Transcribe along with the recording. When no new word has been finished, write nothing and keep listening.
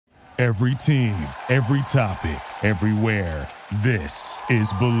Every team, every topic, everywhere. This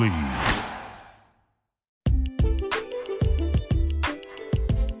is Believe.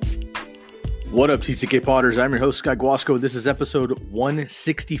 What up, TCK Potters? I'm your host, Sky Guasco. This is episode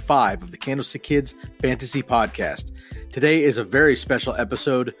 165 of the Candlestick Kids Fantasy Podcast. Today is a very special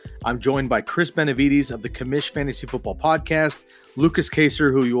episode. I'm joined by Chris Benevides of the Commish Fantasy Football Podcast, Lukas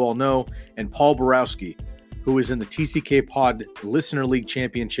Kacer, who you all know, and Paul Borawski, who is in the TCK Pod Listener League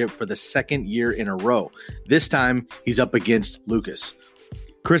Championship for the second year in a row. This time, he's up against Lukas.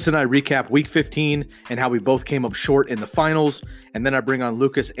 Chris and I recap Week 15 and how we both came up short in the finals, and then I bring on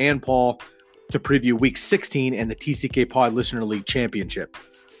Lukas and Paul to preview Week 16 and the TCK Pod Listener League Championship.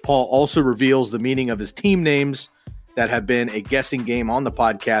 Paul also reveals the meaning of his team names that have been a guessing game on the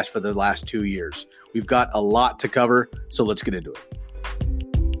podcast for the last 2 years. We've got a lot to cover, so let's get into it.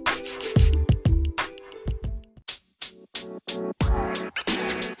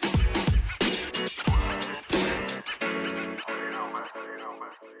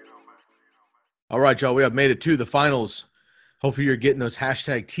 All right, y'all, we have made it to the finals. Hopefully you're getting those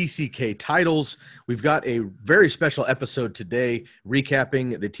hashtag TCK titles. We've got a very special episode today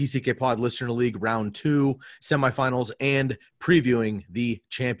recapping the TCK Pod Listener League Round 2 semifinals and previewing the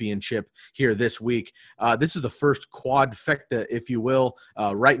championship here this week. This is the first quadfecta, if you will.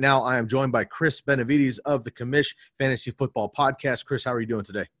 Right now I am joined by Chris Benevides of the Commish Fantasy Football Podcast. Chris, how are you doing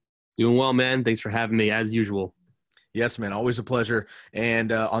today? Doing well, man. Thanks for having me, as usual. Yes, man. Always a pleasure.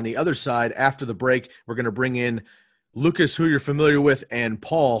 And on the other side, after the break, we're going to bring in Lukas, who you're familiar with, and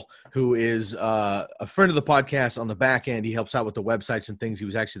Paul, who is a friend of the podcast on the back end. He helps out with the websites and things. He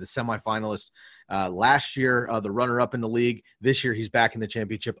was actually the semifinalist last year, the runner-up in the league. This year, he's back in the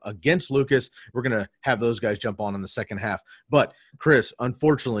championship against Lukas. We're going to have those guys jump on in the second half. But, Chris,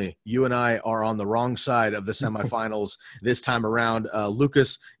 unfortunately, you and I are on the wrong side of the semifinals this time around.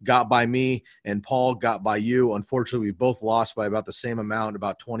 Lukas got by me, and Paul got by you. Unfortunately, we both lost by about the same amount,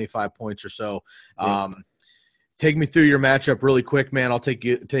 about 25 points or so. Take me through your matchup really quick, man. I'll take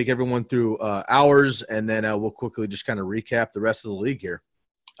everyone through ours, and then we'll quickly just kind of recap the rest of the league here.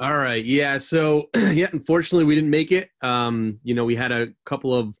 All right. Yeah. So, unfortunately, we didn't make it. We had a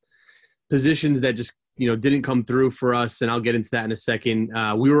couple of positions that just, didn't come through for us, and I'll get into that in a second.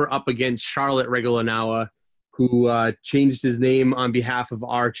 We were up against Charlotte Regulanawa, who changed his name on behalf of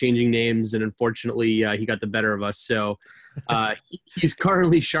our changing names, and unfortunately, he got the better of us. So he's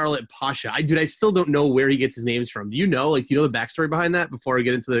currently Charlotte Pasha. I still don't know where he gets his names from. Do you know? Do you know the backstory behind that before I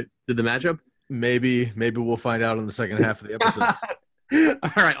get into the matchup? Maybe we'll find out in the second half of the episode.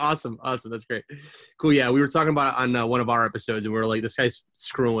 All right, awesome. That's great. Cool. Yeah, we were talking about it on one of our episodes, and we were like, this guy's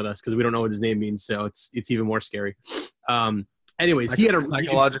screwing with us because we don't know what his name means, so it's even more scary. Anyways, he had a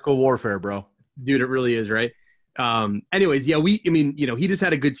psychological warfare, bro. Dude, it really is, right? He just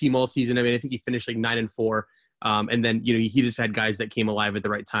had a good team all season. I think he finished 9-4. And then, he just had guys that came alive at the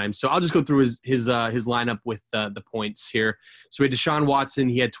right time. So I'll just go through his lineup with the points here. So we had Deshaun Watson.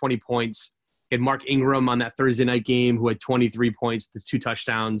 He had 20 points. He had Mark Ingram on that Thursday night game who had 23 points with his 2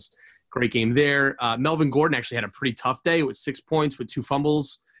 touchdowns. Great game there. Melvin Gordon actually had a pretty tough day with 6 points with 2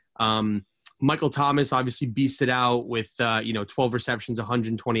 fumbles. Michael Thomas obviously beasted out with, 12 receptions,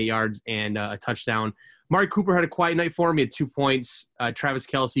 128 yards, and a touchdown. Mari Cooper had a quiet night for him. He had 2 points. Travis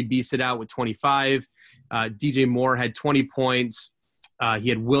Kelce beasted out with 25. DJ Moore had 20 points. He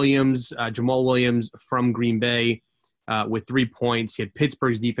had Jamal Williams from Green Bay with 3 points. He had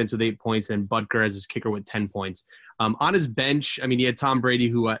Pittsburgh's defense with 8 points, and Butker as his kicker with 10 points. On his bench, he had Tom Brady,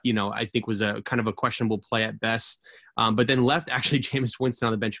 who, I think was a kind of a questionable play at best. But then left, actually, Jameis Winston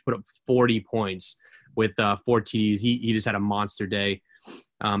on the bench put up 40 points with 4 TDs. He just had a monster day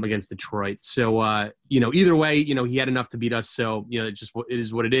against Detroit. So, either way, he had enough to beat us. So, it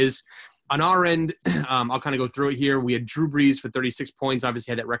is what it is. On our end, I'll kind of go through it here. We had Drew Brees for 36 points.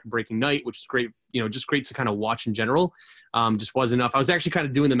 Obviously had that record-breaking night, which is great, just great to kind of watch in general. Just wasn't enough. I was actually kind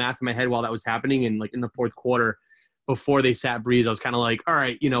of doing the math in my head while that was happening. And in the fourth quarter, before they sat Brees, I was kind of like, all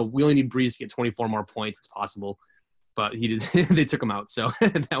right, we only need Brees to get 24 more points. It's possible. But they took him out. So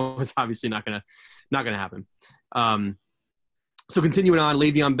that was obviously not gonna happen. So continuing on,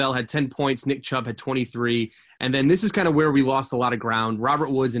 Le'Veon Bell had 10 points. Nick Chubb had 23. And then this is kind of where we lost a lot of ground. Robert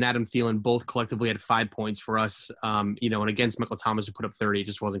Woods and Adam Thielen both collectively had 5 points for us. And against Michael Thomas, who put up 30, it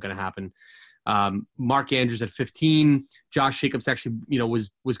just wasn't going to happen. Mark Andrews at 15. Josh Jacobs actually,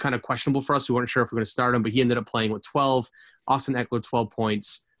 was kind of questionable for us. We weren't sure if we were going to start him, but he ended up playing with 12. Austin Eckler, 12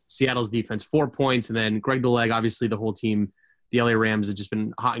 points. Seattle's defense, 4 points. And then Greg the Leg, obviously the whole team, the LA Rams have just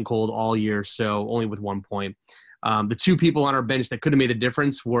been hot and cold all year, so only with 1 point. The 2 people on our bench that could have made the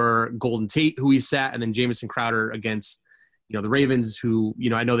difference were Golden Tate, who he sat, and then Jamison Crowder against, the Ravens, who,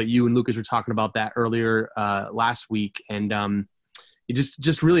 I know that you and Lukas were talking about that earlier last week, and it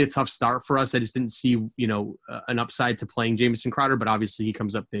just really a tough start for us. I just didn't see, an upside to playing Jamison Crowder, but obviously he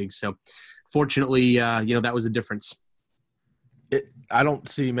comes up big. So fortunately, that was a difference. I don't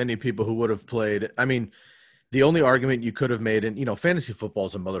see many people who would have played. I mean, the only argument you could have made, and, fantasy football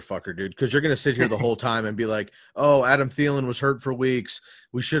is a motherfucker, dude, because you're going to sit here the whole time and be like, oh, Adam Thielen was hurt for weeks.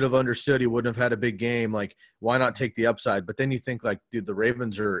 We should have understood he wouldn't have had a big game. Like, why not take the upside? But then you think, like, dude, the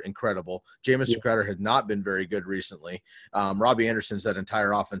Ravens are incredible. Jamison Crowder has not been very good recently. Robbie Anderson's that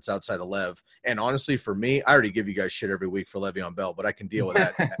entire offense outside of Lev. And honestly, for me, I already give you guys shit every week for Le'Veon Bell, but I can deal with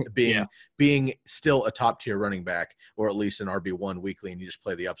that being still a top-tier running back, or at least an RB1 weekly, and you just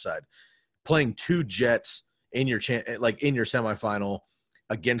play the upside. Playing two Jets in your semifinal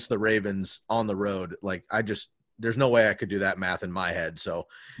against the Ravens on the road, like, there's no way I could do that math in my head. So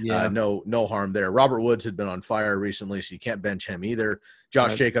no harm there. Robert Woods had been on fire recently, so you can't bench him either.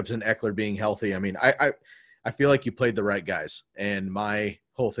 Josh Jacobs and Eckler being healthy. I mean, I feel like you played the right guys. And my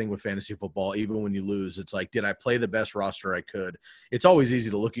whole thing with fantasy football, even when you lose, it's like, did I play the best roster I could? It's always easy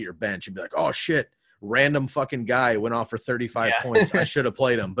to look at your bench and be like, oh shit, random fucking guy went off for 35 points. I should have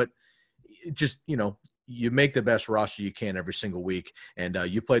played him. But just, you make the best roster you can every single week, and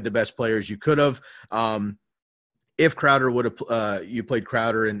you played the best players you could have. If Crowder would have you played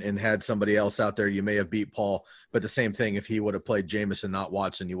Crowder and had somebody else out there, you may have beat Paul. But the same thing, if he would have played Jamison, not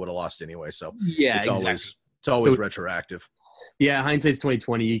Watson, you would have lost anyway. So it's always retroactive. Yeah, hindsight's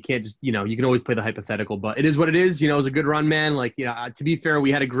 20/20. You can't just, you can always play the hypothetical, but it is what it is. It was a good run, man. Like, to be fair,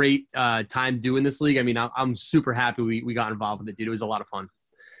 we had a great time doing this league. I mean, I'm super happy we got involved with it, dude. It was a lot of fun.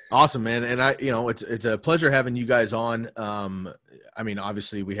 Awesome, man. And it's a pleasure having you guys on. I mean,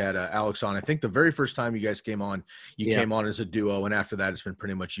 obviously we had Alex on. I think the very first time you guys came on, came on as a duo. And after that, it's been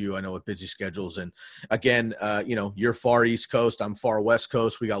pretty much you. I know with busy schedules. And again, you're far East Coast. I'm far West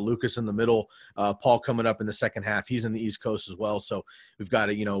Coast. We got Lukas in the middle, Paul coming up in the second half. He's in the East Coast as well. So we've got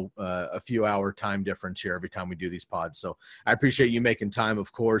a few hour time difference here every time we do these pods. So I appreciate you making time,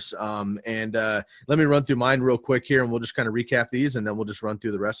 of course. And let me run through mine real quick here, and we'll just kind of recap these, and then we'll just run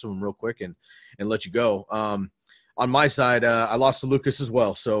through the rest of them real quick and let you go. On my side, I lost to Lukas as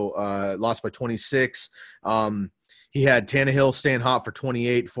well. So lost by 26. He had Tannehill staying hot for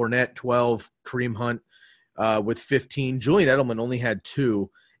 28, Fournette 12, Kareem Hunt with 15. Julian Edelman only had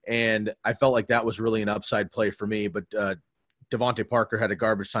 2, and I felt like that was really an upside play for me. But Devontae Parker had a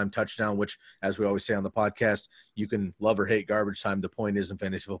garbage time touchdown, which, as we always say on the podcast, you can love or hate garbage time. The point is, in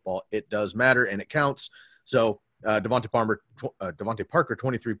fantasy football, it does matter and it counts. So Devontae Parker,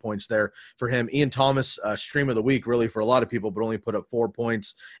 23 points there for him. Ian Thomas, stream of the week, really, for a lot of people, but only put up 4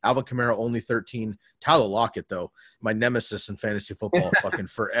 points. Alvin Kamara, only 13. Tyler Lockett, though, my nemesis in fantasy football fucking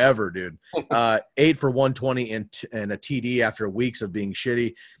forever, dude. 8 for 120 and a TD after weeks of being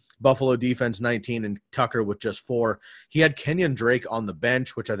shitty. Buffalo defense, 19, and Tucker with just 4. He had Kenyon Drake on the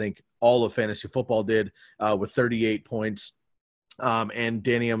bench, which I think all of fantasy football did, with 38 points. And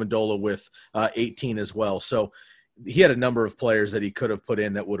Danny Amendola with 18 as well. So he had a number of players that he could have put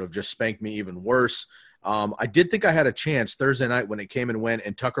in that would have just spanked me even worse. I did think I had a chance Thursday night when it came and went,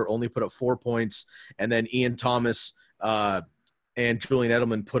 and Tucker only put up 4 points. And then Ian Thomas and Julian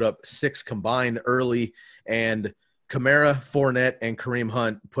Edelman put up 6 combined early. And Kamara, Fournette, and Kareem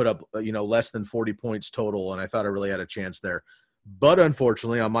Hunt put up, less than 40 points total. And I thought I really had a chance there. But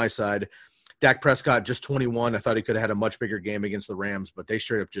unfortunately, on my side, Dak Prescott just 21. I thought he could have had a much bigger game against the Rams, but they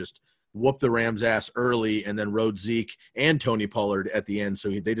straight up just whooped the Rams' ass early and then rode Zeke and Tony Pollard at the end, so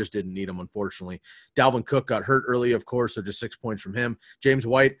they just didn't need him, unfortunately. Dalvin Cook got hurt early, of course, so just 6 points from him. James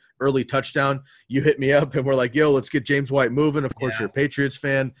White, early touchdown. You hit me up, and we're like, yo, let's get James White moving. Of course, you're a Patriots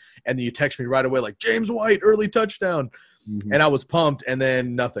fan, and then you text me right away like, James White, early touchdown. Mm-hmm. And I was pumped, and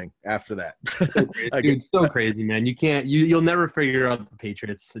then nothing after that. Dude, so crazy, man. You'll never figure out the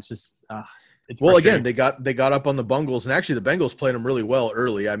Patriots. It's just well, again, they got up on the Bengals, and actually the Bengals played them really well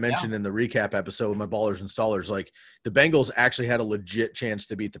early. I mentioned in the recap episode with my Ballers and Stallers, like the Bengals actually had a legit chance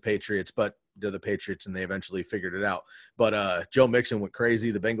to beat the Patriots, but they're the Patriots, and they eventually figured it out. But Joe Mixon went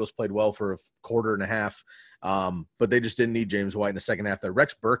crazy. The Bengals played well for a quarter and a half, but they just didn't need James White in the second half there.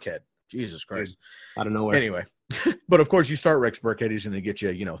 Rex Burkhead, Jesus Christ. I don't know where. Anyway, but of course you start Rex Burkhead, he's going to get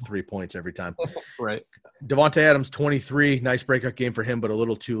you, 3 points every time. Right. Devontae Adams, 23. Nice breakout game for him, but a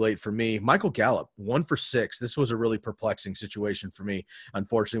little too late for me. Michael Gallup, 1 for 6. This was a really perplexing situation for me.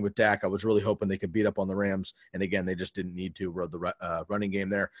 Unfortunately, with Dak, I was really hoping they could beat up on the Rams. And again, they just didn't need to. Rode the running game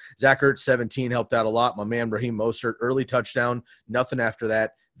there. Zach Ertz, 17, helped out a lot. My man, Raheem Mostert, early touchdown. Nothing after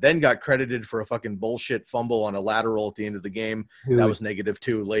that. Then got credited for a fucking bullshit fumble on a lateral at the end of the game. That was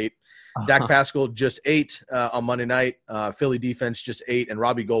 -2 late. Zach Pascal just 8 on Monday night. Philly defense just 8, and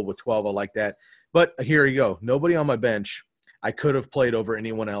Robbie Gold with 12. I like that. But here you go. Nobody on my bench. I could have played over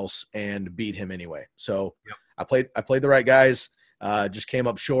anyone else and beat him anyway. So yep. I played the right guys. Just came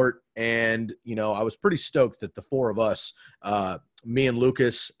up short, and I was pretty stoked that the four of us, me and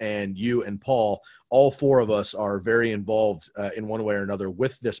Lukas and you and Paul, all four of us are very involved in one way or another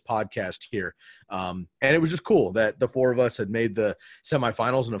with this podcast here. And it was just cool that the four of us had made the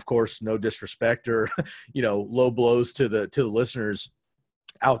semifinals. And of course, no disrespect or, low blows to the listeners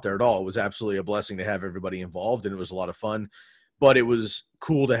out there at all. It was absolutely a blessing to have everybody involved, and it was a lot of fun. But it was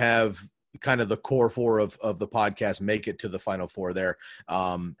cool to have kind of the core four of the podcast make it to the final four there.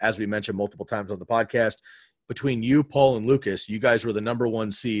 As we mentioned multiple times on the podcast, between you, Paul, and Lukas, you guys were the number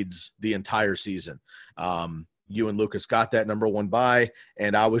one seeds the entire season. You and Lukas got that number one bye,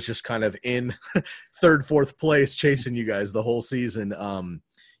 and I was just kind of in third, fourth place chasing you guys the whole season.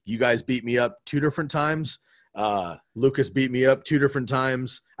 You guys beat me up 2 different times. Lukas beat me up 2 different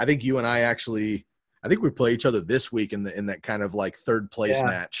times. I think you and I we play each other this week in that kind of like third place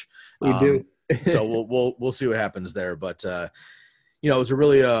match. We do. So we'll see what happens there. But it was a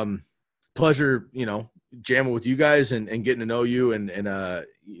really pleasure, jamming with you guys and getting to know you and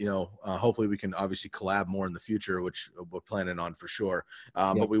hopefully we can obviously collab more in the future, which we're planning on for sure.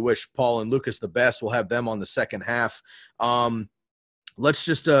 But we wish Paul and Lukas the best. We'll have them on the second half. Let's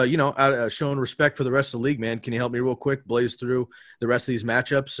just, showing respect for the rest of the league, man. Can you help me real quick, blaze through the rest of these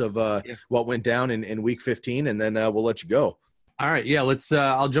matchups of what went down in week 15, and then we'll let you go. All right. Yeah, let's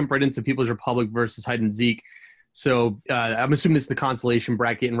I'll jump right into People's Republic versus Hide and Zeke. So I'm assuming this is the consolation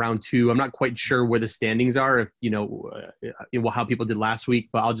bracket in round 2. I'm not quite sure where the standings are, if how people did last week,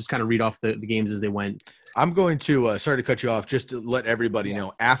 but I'll just kind of read off the games as they went. I'm going to, sorry to cut you off, just to let everybody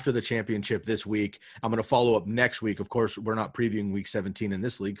know, after the championship this week, I'm going to follow up next week. Of course, we're not previewing week 17 in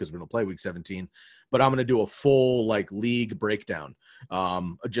this league because we don't play week 17, but I'm going to do a full league breakdown,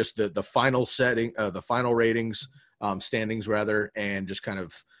 just the final setting, the final ratings, standings rather, and just kind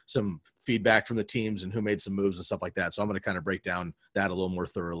of some feedback from the teams and who made some moves and stuff like that. So I'm going to kind of break down that a little more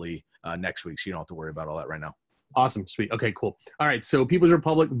thoroughly next week, so you don't have to worry about all that right now. Awesome. Sweet. Okay, cool. All right. So People's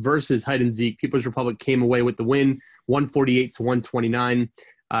Republic versus Hide and Zeke. People's Republic came away with the win, 148-129.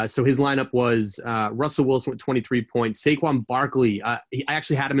 So his lineup was Russell Wilson with 23 points. Saquon Barkley, I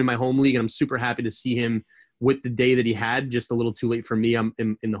actually had him in my home league, and I'm super happy to see him with the day that he had. Just a little too late for me. I'm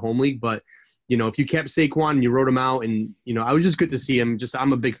in the home league. But, if you kept Saquon and you wrote him out, and, I was just good to see him.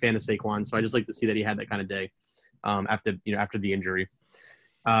 I'm a big fan of Saquon, so I just like to see that he had that kind of day after the injury.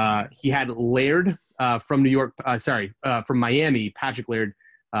 He had Laird from New York, from Miami, Patrick Laird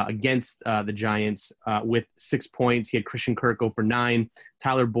against the Giants with 6 points. He had Christian Kirk go for 9,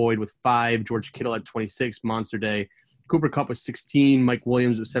 Tyler Boyd with 5, George Kittle at 26, monster day. Cooper Kupp with 16, Mike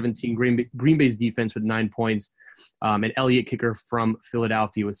Williams with 17, Green Bay's defense with 9 points, and Elliott kicker from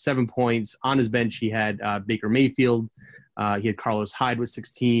Philadelphia with 7 points. On his bench, he had Baker Mayfield. He had Carlos Hyde with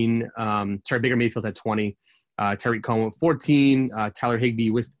 16. Baker Mayfield had 20. Tariq Cohen with 14, Tyler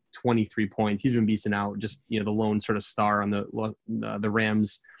Higbee with 23 points. He's been beasting out, just the lone sort of star on the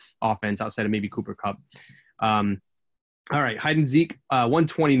Rams offense outside of maybe Cooper Kupp. All right, Hide and Zeke,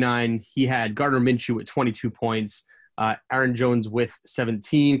 129. He had Gardner Minshew with 22 points, Aaron Jones with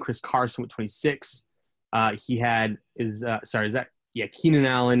 17, Chris Carson with 26. He had Keenan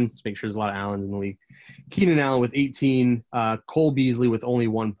Allen. Let's make sure there's a lot of Allens in the league. Keenan Allen with 18, Cole Beasley with only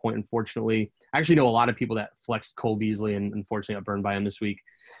 1 point, unfortunately. I actually know a lot of people that flexed Cole Beasley and unfortunately got burned by him this week.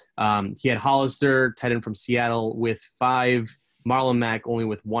 He had Hollister, tight end from Seattle, with 5. Marlon Mack only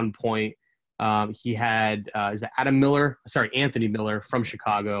with 1 point. He had Anthony Miller from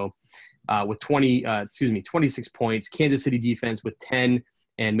Chicago with 26 points. Kansas City defense with 10,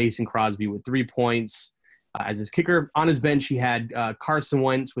 and Mason Crosby with 3 points. As his kicker, on his bench, he had Carson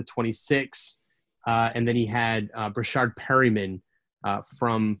Wentz with 26, and then he had Brashard Perryman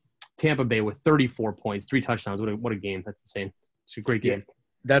from Tampa Bay with 34 points, 3 touchdowns. What a game! That's insane. It's a great game.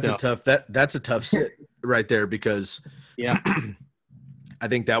 Yeah, that's a tough sit right there because I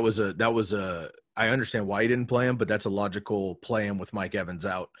think that was a. I understand why he didn't play him, but that's a logical play him with Mike Evans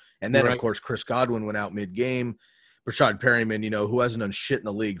out, and then of course Chris Godwin went out mid-game. Brashard Perryman, who hasn't done shit in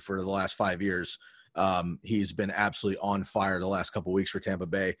the league for the last 5 years. He's been absolutely on fire the last couple of weeks for Tampa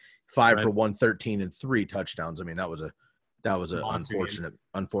Bay. 5 for 113 and 3 touchdowns. I mean, that was an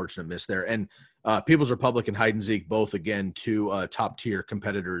unfortunate miss there. And People's Republic and Hide and Zeke, both again 2 top tier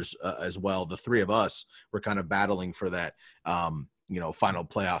competitors as well. The 3 of us were kind of battling for that final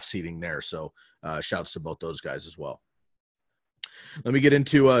playoff seeding there. So shouts to both those guys as well. Let me get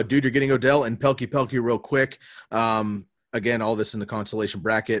into Dude, You're Getting Odell and Pelkey real quick. again, all this in the consolation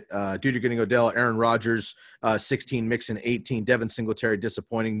bracket. Dude, you're getting Odell, Aaron Rodgers, 16, Mixon, 18, Devin Singletary,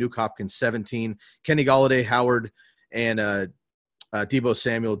 disappointing, Nuke Hopkins, 17, Kenny Golladay, Howard, and Deebo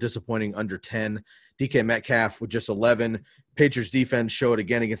Samuel, disappointing, under 10, DK Metcalf with just 11. Patriots defense showed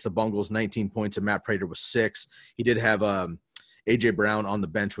again against the Bengals, 19 points, and Matt Prater was 6. He did have A.J. Brown on the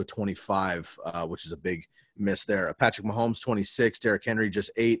bench with 25, which is a big miss there. Patrick Mahomes, 26, Derrick Henry,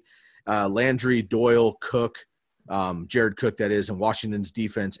 just 8. Landry, Doyle, Cook, Jared Cook, that is, and Washington's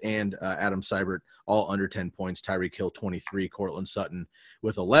defense, and Adam Seibert, all under 10 points. Tyreek Hill, 23, Cortland Sutton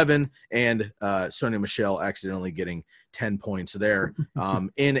with 11, and Sonny Michel accidentally getting 10 points there.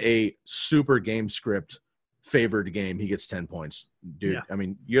 In a super game script favored game, he gets 10 points. Dude, yeah. I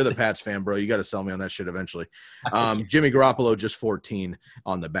mean, you're the Pats fan, bro. You got to sell me on that shit eventually. Jimmy Garoppolo, just 14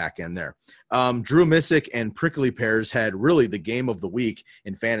 on the back end there. Drew Missick and Prickly Pears had really the game of the week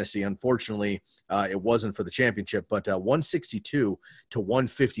in fantasy. Unfortunately, it wasn't for the championship, but 162 to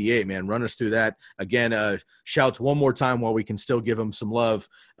 158, man. Run us through that. Again, shouts one more time while we can still give him some love.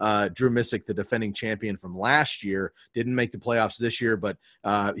 Drew Missick, the defending champion from last year, didn't make the playoffs this year, but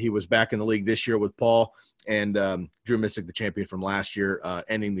he was back in the league this year with Paul. And Drew Missick, the champion from last year,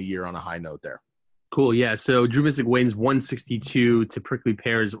 ending the year on a high note there. Cool, yeah. So Drew Missick wins 162 to Prickly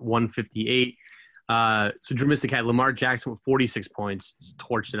Pears 158. So Drew Missick had Lamar Jackson with 46 points, just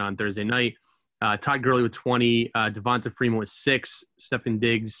torched it on Thursday night. Todd Gurley with 20, Devonta Freeman with 6, Stephen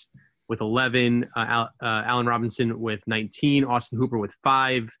Diggs with 11, Allen Robinson with 19, Austin Hooper with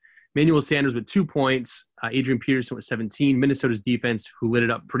 5, Manuel Sanders with 2 points, Adrian Peterson with 17, Minnesota's defense, who lit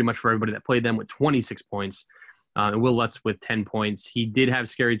it up pretty much for everybody that played them, with 26 points, and Will Lutz with 10 points. He did have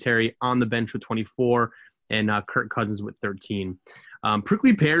Scary Terry on the bench with 24, and Kirk Cousins with 13.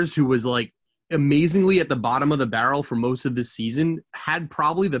 Prickly Pears, who was like amazingly at the bottom of the barrel for most of this season, had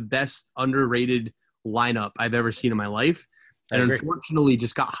probably the best underrated lineup I've ever seen in my life. And unfortunately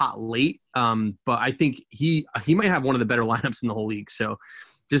just got hot late. But I think he might have one of the better lineups in the whole league. So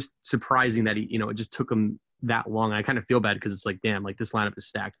just surprising that it just took him that long. I kind of feel bad because it's like, damn, like this lineup is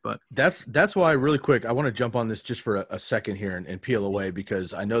stacked. But that's why, really quick, I want to jump on this just for a second here and peel away,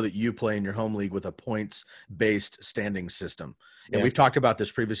 because I know that you play in your home league with a points-based standing system. And we've talked about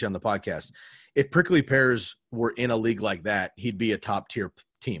this previously on the podcast. If Prickly Pears were in a league like that, he'd be a top-tier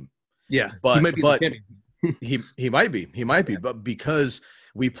team. Yeah, but he might be the champion. he might be, but because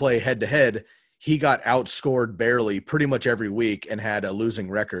we play head to head, he got outscored barely pretty much every week and had a losing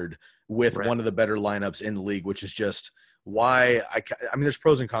record with one of the better lineups in the league, which is just why I mean, there's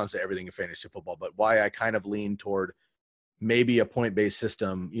pros and cons to everything in fantasy football, but why I kind of lean toward maybe a point-based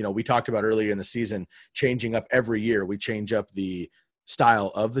system. We talked about earlier in the season, changing up every year. We change up the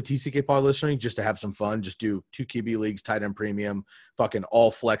style of the TCK pod listening just to have some fun. Just do 2 QB leagues, tight end premium, fucking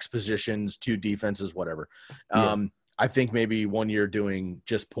all flex positions, 2 defenses, whatever. I think maybe one year doing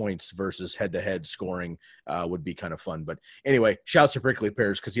just points versus head-to-head scoring would be kind of fun. But anyway, shouts to Prickly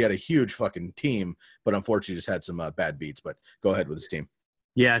Pears because he had a huge fucking team, but unfortunately just had some bad beats. But go ahead with his team.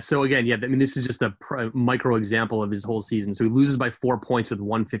 Yeah, so again, I mean, this is just a micro example of his whole season. So he loses by 4 points with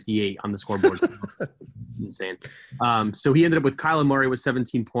 158 on the scoreboard. Insane. So he ended up with Kyler Murray with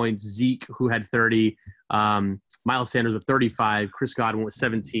 17 points, Zeke, who had 30, Miles Sanders with 35, Chris Godwin with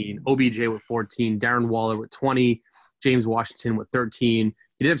 17, OBJ with 14, Darren Waller with 20, James Washington with 13.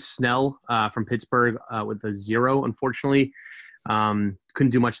 He did have Snell from Pittsburgh with a 0, unfortunately.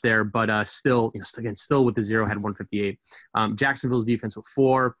 Couldn't do much there, but still with the 0, had 158. Jacksonville's defense with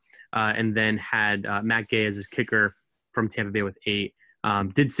 4, and then had Matt Gay as his kicker from Tampa Bay with 8.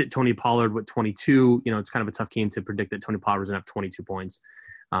 Did sit Tony Pollard with 22. It's kind of a tough game to predict that Tony Pollard was going to have 22 points.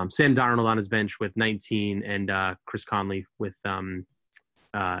 Sam Darnold on his bench with 19, and Chris Conley with sorry,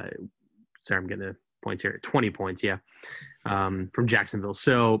 I'm getting the points here. 20 points, from Jacksonville.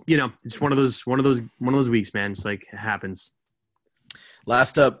 So it's one of those weeks, man. It's like it happens.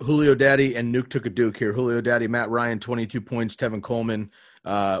 Last up, Julio Daddy and Nuke took a duke here. Julio Daddy, Matt Ryan, 22 points. Tevin Coleman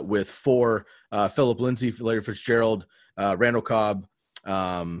with 4. Phillip Lindsay, Larry Fitzgerald, Randall Cobb,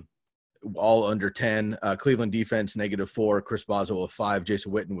 all under 10. Cleveland defense, -4. Chris Boswell with 5.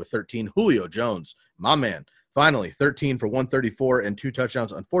 Jason Witten with 13. Julio Jones, my man, finally 13 for 134 and 2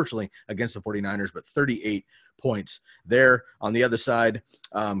 touchdowns, unfortunately, against the 49ers, but 38 points there. On the other side,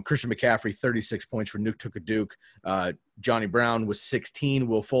 Christian McCaffrey, 36 points for Nuke took a duke. Johnny Brown with 16,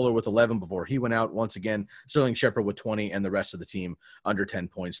 Will Fuller with 11 before he went out once again, Sterling Shepard with 20, and the rest of the team under 10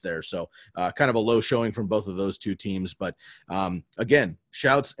 points there. So kind of a low showing from both of those two teams. But again,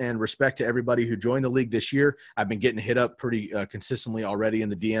 shouts and respect to everybody who joined the league this year. I've been getting hit up pretty consistently already in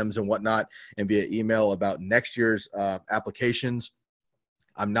the DMs and whatnot and via email about next year's applications.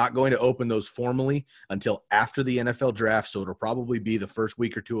 I'm not going to open those formally until after the NFL draft, so it'll probably be the first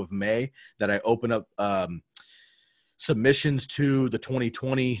week or two of May that I open up submissions to the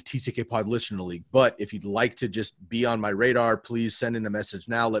 2020 TCK Pod Listener League. But if you'd like to just be on my radar, please send in a message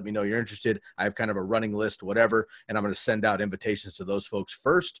now. Let me know you're interested. I have kind of a running list, whatever, and I'm going to send out invitations to those folks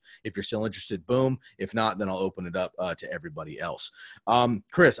first. If you're still interested, boom. If not, then I'll open it up to everybody else.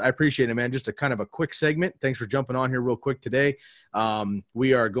 Chris, I appreciate it, man. Just a kind of a quick segment. Thanks for jumping on here real quick today.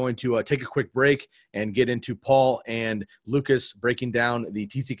 We are going to take a quick break and get into Paul and Lukas breaking down the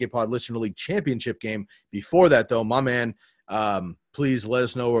TCK Pod Listener League Championship game. Before that, though, my man, please let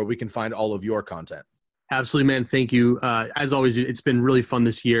us know where we can find all of your content. Absolutely, man. Thank you. As always, it's been really fun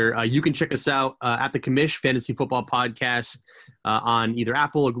this year. You can check us out at the Commish Fantasy Football Podcast on either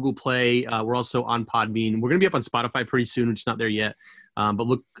Apple or Google Play. We're also on Podbean. We're going to be up on Spotify pretty soon. We're just not there yet. But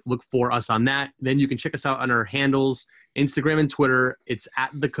look for us on that. Then you can check us out on our handles, Instagram and Twitter. It's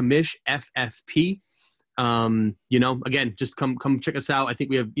at the Commish FFP. Again, just come check us out. I think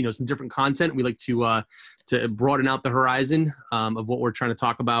we have, some different content. We like to broaden out the horizon of what we're trying to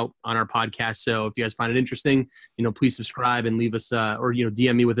talk about on our podcast. So if you guys find it interesting, please subscribe and leave us or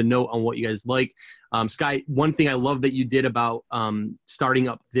DM me with a note on what you guys like. Sky, one thing I love that you did about starting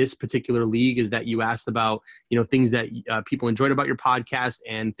up this particular league is that you asked about, things that people enjoyed about your podcast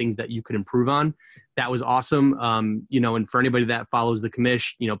and things that you could improve on. That was awesome. And for anybody that follows the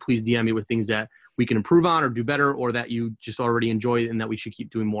Commish, please DM me with things that we can improve on or do better, or that you just already enjoy and that we should keep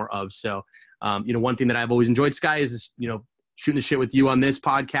doing more of. So, one thing that I've always enjoyed, Sky, is, shooting the shit with you on this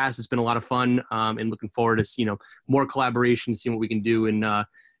podcast. It's been a lot of fun, and looking forward to, more collaboration, seeing what we can do in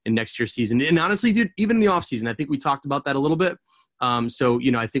next year's season. And honestly, dude, even in the off season, I think we talked about that a little bit. So,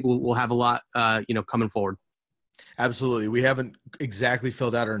 I think we'll have a lot, coming forward. Absolutely. We haven't exactly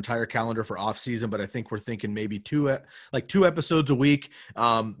filled out our entire calendar for off season, but I think we're thinking maybe two episodes a week,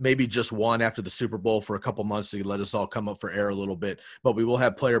 maybe just one after the Super Bowl for a couple months to let us all come up for air a little bit. But we will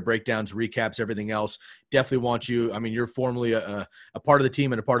have player breakdowns, recaps, everything else. Definitely want you. I mean, you're formally a part of the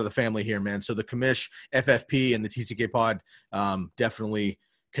team and a part of the family here, man. So the Commish, FFP, and the TCK Pod definitely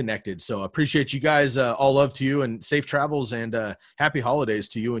connected. So appreciate you guys. All love to you, and safe travels, and happy holidays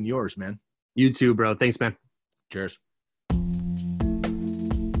to you and yours, man. You too, bro. Thanks, man. Cheers.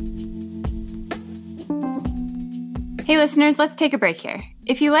 Hey listeners, let's take a break here.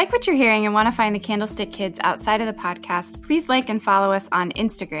 If you like what you're hearing and want to find the Candlestick Kids outside of the podcast, please like and follow us on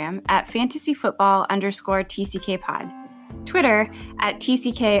Instagram at fantasyfootball_TCK pod, Twitter at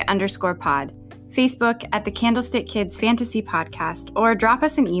TCK_pod, Facebook at the Candlestick Kids Fantasy Podcast, or drop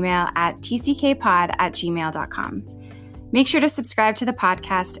us an email at tckpod@gmail.com. Make sure to subscribe to the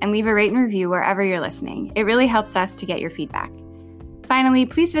podcast and leave a rate and review wherever you're listening. It really helps us to get your feedback. Finally,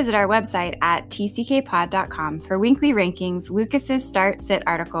 please visit our website at tckpod.com for weekly rankings, Lukas's start-sit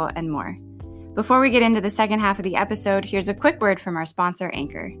article, and more. Before we get into the second half of the episode, here's a quick word from our sponsor,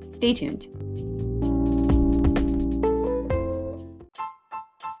 Anchor. Stay tuned.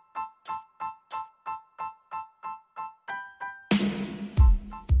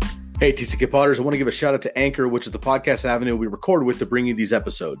 Hey, TCK Potters, I want to give a shout out to Anchor, which is the podcast avenue we record with to bring you these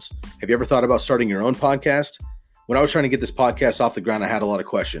episodes. Have you ever thought about starting your own podcast? When I was trying to get this podcast off the ground, I had a lot of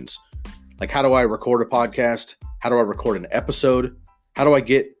questions. Like, how do I record a podcast? How do I record an episode? How do I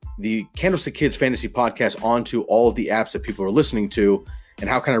get the Candlestick Kids Fantasy Podcast onto all of the apps that people are listening to? And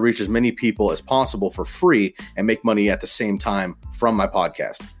how can I reach as many people as possible for free and make money at the same time from my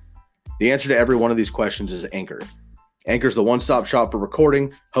podcast? The answer to every one of these questions is Anchor. Anchor is the one-stop shop for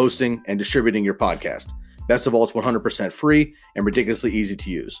recording, hosting, and distributing your podcast. Best of all, it's 100% free and ridiculously easy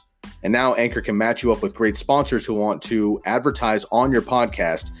to use. And now Anchor can match you up with great sponsors who want to advertise on your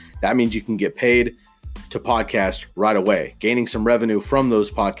podcast. That means you can get paid to podcast right away. Gaining some revenue from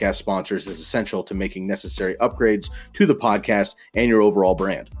those podcast sponsors is essential to making necessary upgrades to the podcast and your overall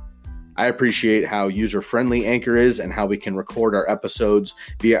brand. I appreciate how user-friendly Anchor is and how we can record our episodes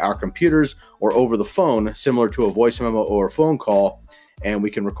via our computers or over the phone, similar to a voice memo or a phone call. And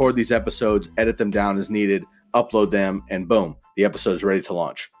we can record these episodes, edit them down as needed, upload them, and boom, the episode's ready to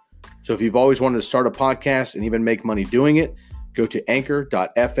launch. So if you've always wanted to start a podcast and even make money doing it, go to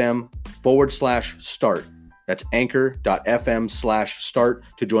anchor.fm/start. That's anchor.fm/start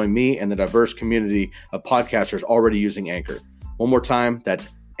to join me and the diverse community of podcasters already using Anchor. One more time, that's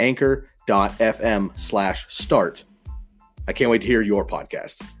anchor.fm/start. I can't wait to hear your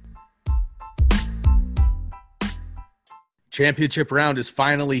podcast. Championship round is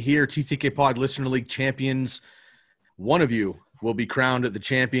finally here. TCK Pod Listener League champions. One of you will be crowned the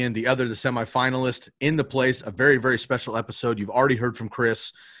champion, the other the semifinalist. In the place, a very, very special episode. You've already heard from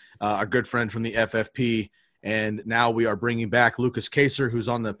Chris, our good friend from the FFP, And now we are bringing back Lukas Kacer, who's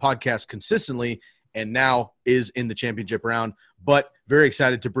on the podcast consistently and now is in the championship round. But very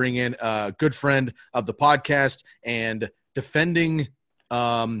excited to bring in a good friend of the podcast and defending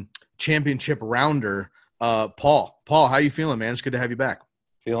championship rounder, Paul. Paul, how you feeling, man? It's good to have you back.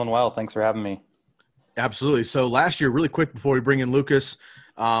 Feeling well. Thanks for having me. Absolutely. So last year, really quick before we bring in Lukas,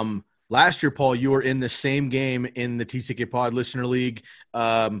 last year, Paul, you were in the same game in the TCK Pod Listener League.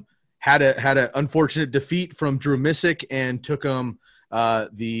 Had a unfortunate defeat from Drew Missick and took him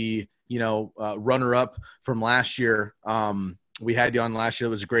the runner-up from last year. We had you on last year. It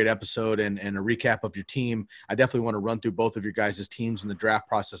was a great episode and a recap of your team. I definitely want to run through both of your guys' teams in the draft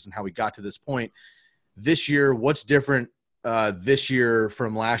process and how we got to this point. This year, what's different this year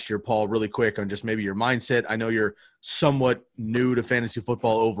from last year, Paul, really quick on just maybe your mindset? I know you're somewhat new to fantasy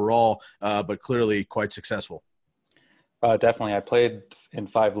football overall, but clearly quite successful. Definitely. I played in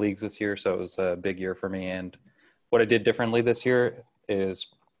 5 leagues this year, so it was a big year for me. And what I did differently this year is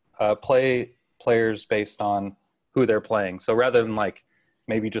play players based on who they're playing. So rather than like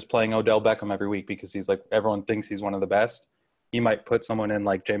maybe just playing Odell Beckham every week because he's like everyone thinks he's one of the best, you might put someone in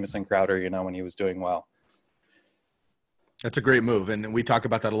like Jamison Crowder, when he was doing well. That's a great move, and we talk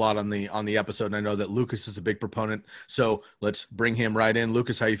about that a lot on the episode, and I know that Lukas is a big proponent, so let's bring him right in.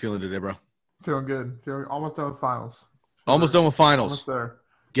 Lukas, how you feeling today, bro? Feeling good. Feeling almost done with finals. Almost done with finals. Almost there.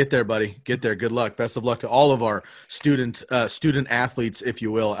 Get there, buddy. Get there. Good luck. Best of luck to all of our student athletes, if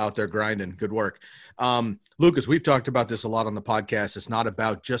you will, out there grinding. Good work. Lukas, we've talked about this a lot on the podcast. It's not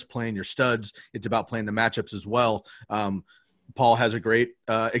about just playing your studs. It's about playing the matchups as well. Paul has a great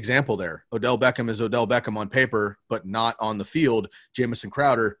example there. Odell Beckham is Odell Beckham on paper, but not on the field. Jamison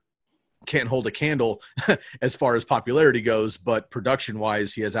Crowder can't hold a candle as far as popularity goes, but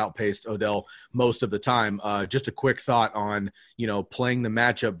production-wise, he has outpaced Odell most of the time. Just a quick thought on, playing the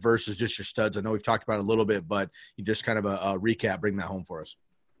matchup versus just your studs. I know we've talked about it a little bit, but you just kind of a recap, bring that home for us.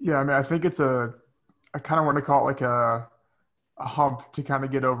 Yeah, I mean, I think I kind of want to call it like a hump to kind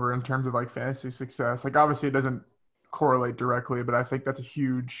of get over in terms of like fantasy success. Like obviously it doesn't correlate directly, but I think that's a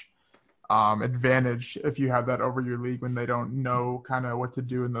huge advantage if you have that over your league when they don't know kind of what to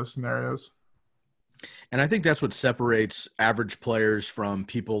do in those scenarios. And I think that's what separates average players from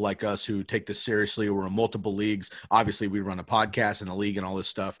people like us who take this seriously. We're in multiple leagues. Obviously, we run a podcast and a league and all this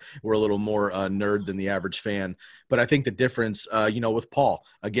stuff. We're a little more nerd than the average fan. But I think the difference, with Paul,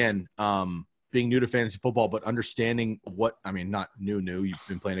 again, being new to fantasy football, but understanding not new, you've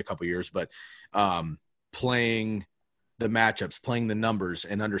been playing a couple years, but playing the matchups, playing the numbers,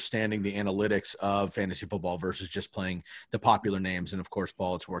 and understanding the analytics of fantasy football versus just playing the popular names. And of course,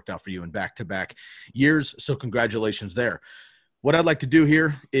 Paul, it's worked out for you in back-to-back years. So congratulations there. What I'd like to do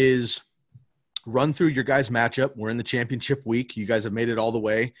here is run through your guys' matchup. We're in the championship week. You guys have made it all the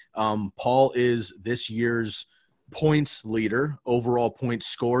way. Paul is this year's points leader, overall points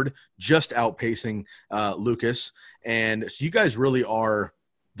scored, just outpacing Lukas. And so you guys really are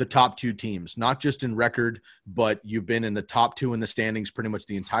the top 2 teams, not just in record, but you've been in the top 2 in the standings pretty much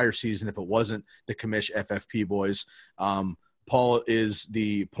the entire season if it wasn't the Commish FFP boys. Paul is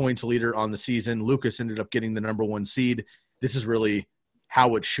the points leader on the season. Lukas ended up getting the number 1 seed. This is really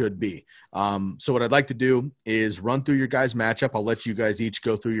how it should be. So what I'd like to do is run through your guys' matchup. I'll let you guys each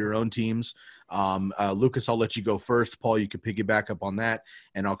go through your own teams. Lukas, I'll let you go first. Paul, you can piggyback up on that,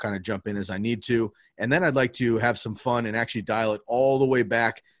 and I'll kind of jump in as I need to. And then I'd like to have some fun and actually dial it all the way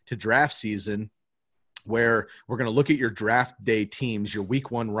back to draft season, where we're going to look at your draft day teams, your week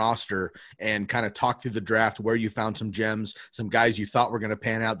 1 roster, and kind of talk through the draft, where you found some gems, some guys you thought were going to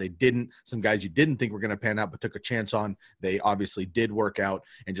pan out, they didn't, some guys you didn't think were going to pan out but took a chance on, they obviously did work out,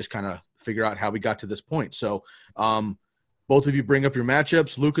 and just kind of figure out how we got to this point. So both of you bring up your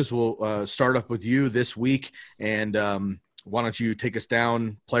matchups. Lukas, will start up with you this week, and why don't you take us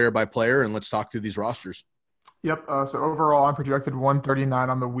down player by player, and let's talk through these rosters. Yep. So overall, I'm projected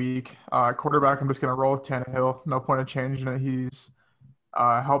 139 on the week. Quarterback, I'm just going to roll with Tannehill. No point of changing it. He's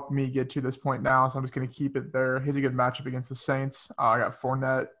helped me get to this point now, so I'm just going to keep it there. He's a good matchup against the Saints. I got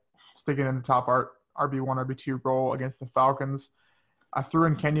Fournette sticking in the top RB1, RB2 role against the Falcons. I threw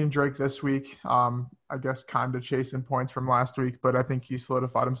in Kenyon Drake this week, I guess kind of chasing points from last week, but I think he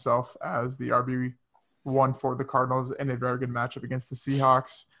solidified himself as the RB1 for the Cardinals in a very good matchup against the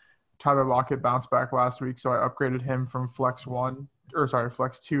Seahawks. Tyler Lockett bounced back last week, so I upgraded him from flex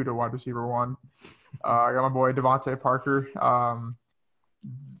 2 to wide receiver 1. I got my boy Devontae Parker.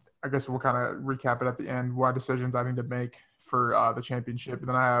 I guess we'll kind of recap it at the end, what decisions I need to make for the championship. And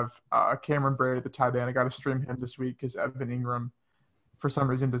then I have Cameron Brate at the tight end. I got to stream him this week because Evan Ingram, for some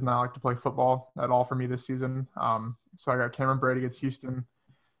reason, does not like to play football at all for me this season. So I got Cameron Brate against Houston,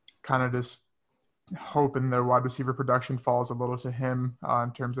 kind of just hoping the wide receiver production falls a little to him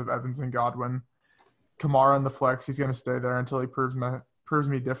in terms of Evans and Godwin. Kamara in the flex, he's going to stay there until he proves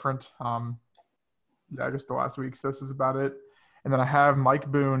me different. I guess the last week, so this is about it. And then I have Mike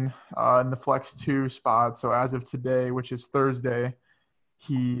Boone in the flex 2 spot. So as of today, which is Thursday,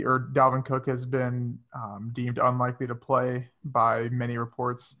 Dalvin Cook has been deemed unlikely to play by many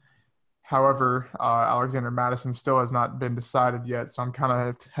reports. However, Alexander Mattison still has not been decided yet, so I'm kind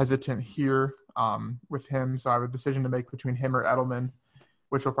of hesitant here with him. So I have a decision to make between him or Edelman,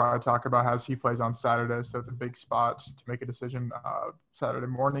 which we'll probably talk about as he plays on Saturday. So it's a big spot to make a decision Saturday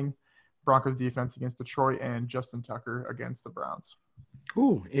morning. Broncos defense against Detroit and Justin Tucker against the Browns.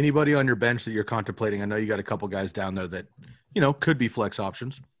 Ooh, anybody on your bench that you're contemplating? I know you got a couple guys down there that, could be flex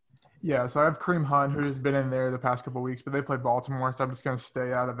options. Yeah, so I have Kareem Hunt, who has been in there the past couple of weeks, but they play Baltimore, so I'm just going to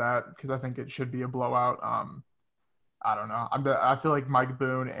stay out of that because I think it should be a blowout. I don't know. I feel like Mike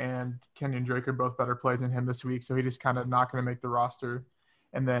Boone and Kenyon Drake are both better plays than him this week, so he just kind of not going to make the roster.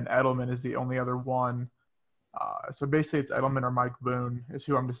 And then Edelman is the only other one. So basically it's Edelman or Mike Boone is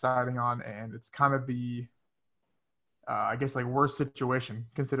who I'm deciding on, and it's kind of the worst situation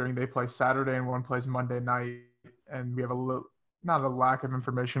considering they play Saturday and one plays Monday night, and we have not a lack of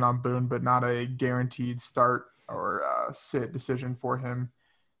information on Boone, but not a guaranteed start or sit decision for him.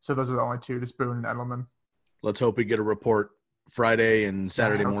 So those are the only two, just Boone and Edelman. Let's hope we get a report Friday and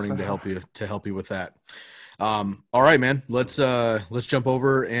Saturday morning to help you with that. All right, man. Let's jump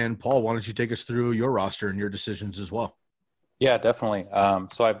over, and Paul, why don't you take us through your roster and your decisions as well? Yeah, definitely.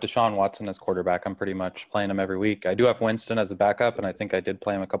 So I have Deshaun Watson as quarterback. I'm pretty much playing him every week. I do have Winston as a backup, and I think I did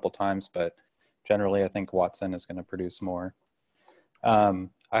play him a couple times, but generally I think Watson is going to produce more. I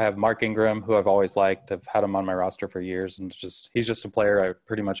have Mark Ingram, who I've always liked. I've had him on my roster for years, and he's just a player I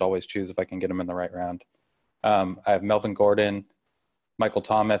pretty much always choose if I can get him in the right round. I have Melvin Gordon, Michael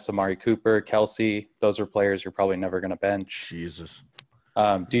Thomas, Amari Cooper, Kelsey. Those are players you're probably never going to bench. Jesus.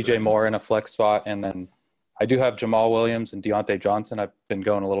 DJ Moore in a flex spot. And then I do have Jamal Williams and Deontay Johnson. I've been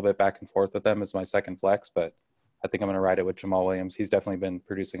going a little bit back and forth with them as my second flex, but I think I'm going to ride it with Jamal Williams. He's definitely been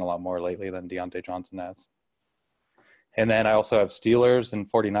producing a lot more lately than Deontay Johnson has. And then I also have Steelers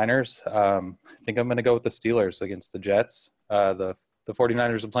and 49ers. I think I'm going to go with the Steelers against the Jets. The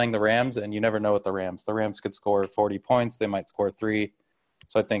 49ers are playing the Rams, and you never know with the Rams. The Rams could score 40 points. They might score 3.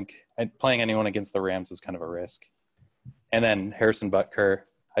 So I think playing anyone against the Rams is kind of a risk. And then Harrison Butker.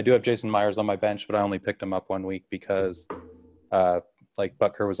 I do have Jason Myers on my bench, but I only picked him up 1 week because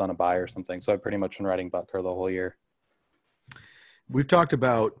Butker was on a bye or something. So I've pretty much been riding Butker the whole year. We've talked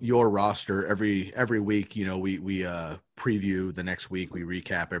about your roster every week. We preview the next week. We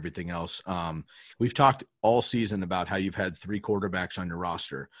recap everything else. We've talked all season about how you've had 3 quarterbacks on your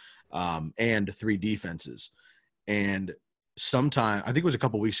roster and 3 defenses. And sometime, I think it was a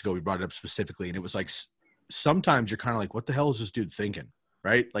couple weeks ago, we brought it up specifically, and it was like sometimes you're kind of like, what the hell is this dude thinking,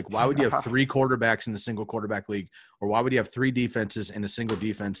 right? Like, why would you have 3 quarterbacks in a single quarterback league, or why would you have 3 defenses in a single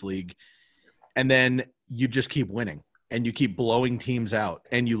defense league? And then you just keep winning. And you keep blowing teams out,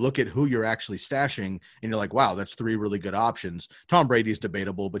 and you look at who you're actually stashing, and you're like, wow, that's 3 really good options. Tom Brady's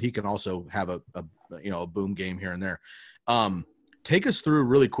debatable, but he can also have a boom game here and there. Take us through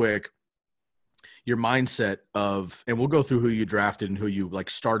really quick your mindset of, and we'll go through who you drafted and who you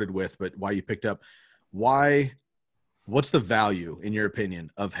started with, but why you picked up. What's the value, in your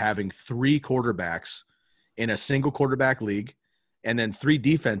opinion, of having 3 quarterbacks in a single quarterback league? And then 3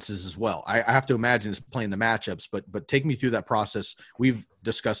 defenses as well. I have to imagine it's playing the matchups, but take me through that process. We've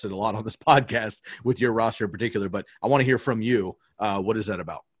discussed it a lot on this podcast with your roster in particular, but I want to hear from you. What is that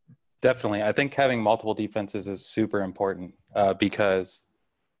about? Definitely. I think having multiple defenses is super important because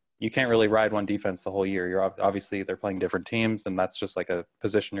you can't really ride one defense the whole year. Obviously they're playing different teams, and that's just like a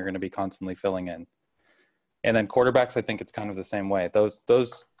position you're going to be constantly filling in. And then quarterbacks, I think it's kind of the same way. Those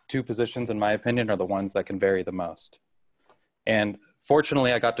 2 positions, in my opinion, are the ones that can vary the most. And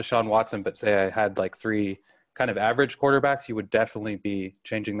fortunately, I got Deshaun Watson, but say I had 3 kind of average quarterbacks, you would definitely be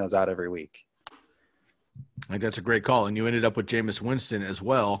changing those out every week. I think that's a great call. And you ended up with Jameis Winston as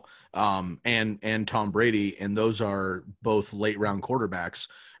well, and Tom Brady, and those are both late-round quarterbacks,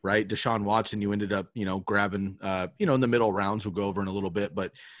 right? Deshaun Watson, you ended up, grabbing, in the middle rounds. We'll go over in a little bit,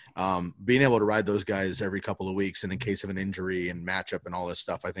 but being able to ride those guys every couple of weeks and in case of an injury and matchup and all this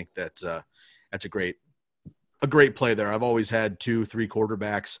stuff, I think that's a great play there. I've always had 2-3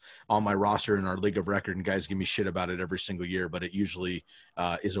 quarterbacks on my roster in our league of record, and guys give me shit about it every single year, but it usually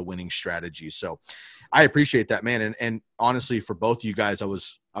is a winning strategy. So I appreciate that, man. And honestly, for both of you guys, I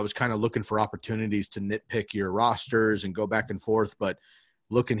was kind of looking for opportunities to nitpick your rosters and go back and forth, but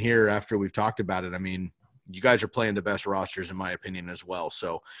looking here after we've talked about it, I mean, you guys are playing the best rosters in my opinion as well.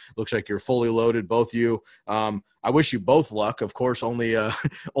 So looks like you're fully loaded, both of you. I wish you both luck. Of course, only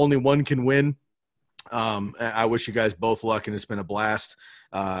one can win. I wish you guys both luck, and it's been a blast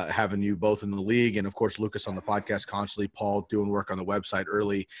having you both in the league, and of course Lukas on the podcast constantly, Paul doing work on the website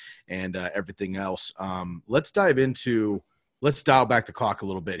early, and everything else. Let's dial back the clock a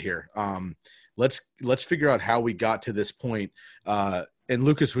little bit here. Let's figure out how we got to this point. And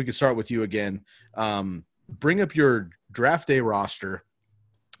Lukas, we can start with you again. Bring up your draft day roster,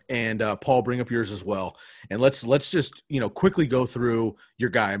 and Paul, bring up yours as well. And let's just, quickly go through your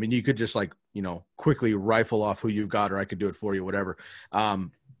guy. I mean, you could just quickly rifle off who you've got, or I could do it for you, whatever.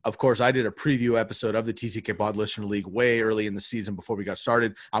 Of course, I did a preview episode of the TCK Pod Listener League way early in the season before we got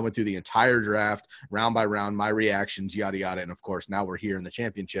started. I went through the entire draft, round by round, my reactions, yada, yada. And, of course, now we're here in the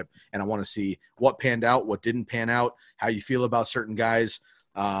championship, and I want to see what panned out, what didn't pan out, how you feel about certain guys,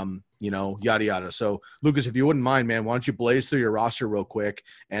 yada, yada. So, Lukas, if you wouldn't mind, man, why don't you blaze through your roster real quick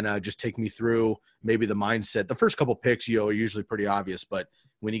and just take me through maybe the mindset. The first couple picks, are usually pretty obvious, but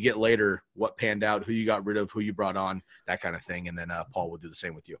when you get later, what panned out, who you got rid of, who you brought on, that kind of thing. And then Paul will do the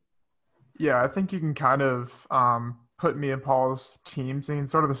same with you. Yeah, I think you can kind of put me and Paul's teams in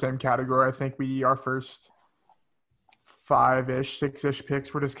sort of the same category. I think our first 5-ish, 6-ish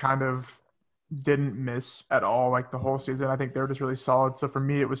picks were just kind of didn't miss at all, like the whole season. I think they were just really solid. So for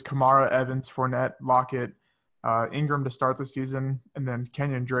me, it was Kamara, Evans, Fournette, Lockett, Ingram to start the season, and then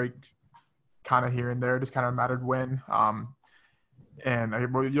Kenyon Drake kind of here and there. It just kind of mattered when.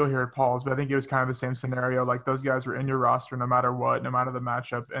 You'll hear it Paul's, but I think it was kind of the same scenario. Like those guys were in your roster no matter what, no matter the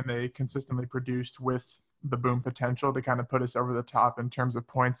matchup, and they consistently produced with the boom potential to kind of put us over the top in terms of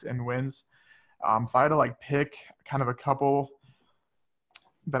points and wins. If I had to pick kind of a couple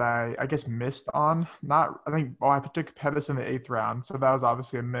that I guess missed on, I took Pettis in the 8th round, so that was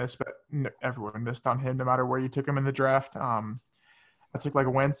obviously a miss, but everyone missed on him no matter where you took him in the draft. I took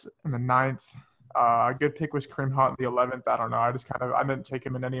Wentz in the 9th. A good pick was Kareem Hunt in the 11th. I don't know. I didn't take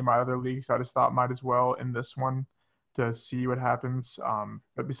him in any of my other leagues, so I just thought might as well in this one to see what happens.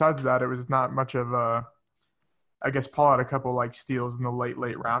 But besides that, it was not much of a – I guess Paul had a couple steals in the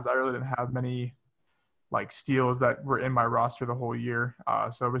late rounds. I really didn't have many steals that were in my roster the whole year.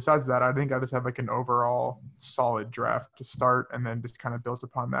 So besides that, I think I just had an overall solid draft to start, and then just kind of built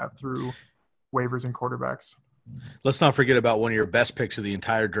upon that through waivers and quarterbacks. Let's not forget about one of your best picks of the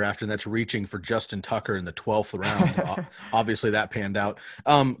entire draft, and that's reaching for Justin Tucker in the 12th round. Obviously, that panned out.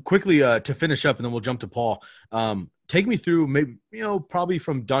 Quickly to finish up, and then we'll jump to Paul. Take me through maybe, probably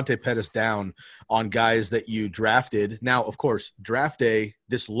from Dante Pettis down on guys that you drafted. Now, of course, draft day,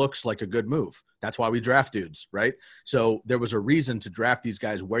 this looks like a good move. That's why we draft dudes, right? So there was a reason to draft these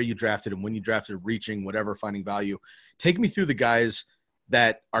guys, where you drafted them, when you drafted, reaching, whatever, finding value. Take me through the guys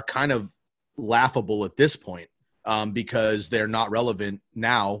that are kind of laughable at this point because they're not relevant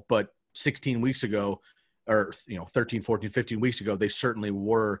now, but 16 weeks ago or 13, 14, 15 weeks ago, they certainly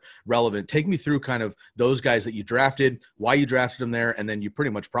were relevant. Take me through kind of those guys that you drafted, why you drafted them there, and then you pretty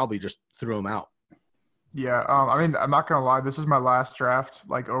much probably just threw them out. Yeah, I'm not going to lie. This is my last draft,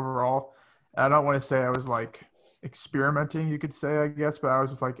 overall. I don't want to say I was, experimenting, you could say, I guess, but I was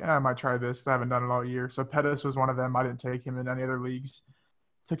just I might try this. I haven't done it all year. So Pettis was one of them. I didn't take him in any other leagues.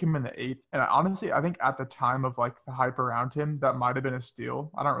 Took him in the 8th. And honestly, I think at the time of the hype around him, that might have been a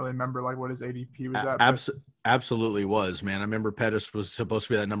steal. I don't really remember what his ADP was at. Absolutely was, man. I remember Pettis was supposed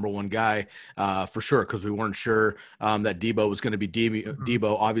to be that number one guy for sure, because we weren't sure that Debo was going to be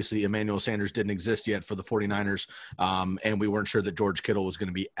Debo. Obviously, Emmanuel Sanders didn't exist yet for the 49ers, and we weren't sure that George Kittle was going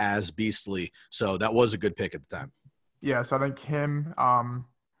to be as beastly. So that was a good pick at the time. Yeah, so I think him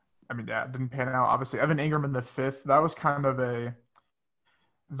didn't pan out. Obviously, Evan Ingram in the 5th. That was kind of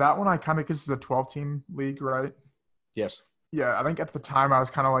that one because it's a 12-team league, right? Yes. Yeah, I think at the time I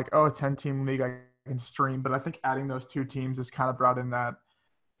was kind of a 10-team league I can stream, but I think adding those 2 teams has kind of brought in that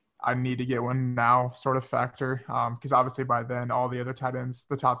I need to get one now sort of factor, because obviously by then all the other tight ends,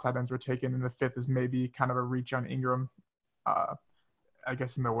 the top tight ends were taken, and the 5th is maybe kind of a reach on Ingram, I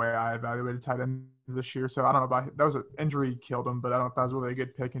guess in the way I evaluated tight ends this year. So I don't know that was an injury killed him, but I don't know if that was really a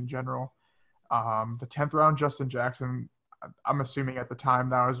good pick in general. The 10th round, Justin Jackson, I'm assuming at the time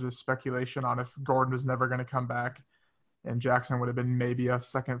that was just speculation on if Gordon was never going to come back, and Jackson would have been maybe a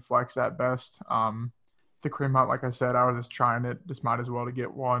second flex at best. The Kareem Hunt, like I said, I was just trying it. Just might as well to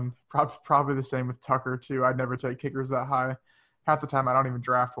get one. Probably the same with Tucker too. I'd never take kickers that high. Half the time I don't even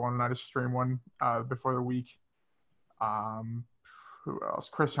draft one, and I just stream one before the week. Who else?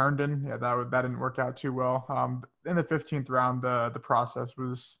 Chris Herndon. Yeah, that didn't work out too well. In the 15th round, the process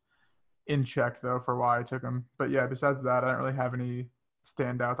was in check though for why I took him. But yeah, besides that, I don't really have any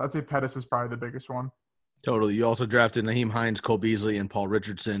standouts. I'd say Pettis is probably the biggest one. Totally. You also drafted Naheem Hines, Cole Beasley, and Paul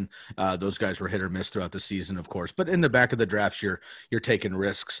Richardson. Those guys were hit or miss throughout the season, of course. But in the back of the drafts, you're taking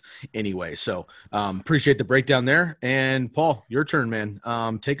risks anyway. So appreciate the breakdown there. And Paul, your turn, man.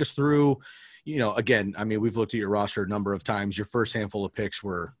 Take us through, again, I mean, we've looked at your roster a number of times. Your first handful of picks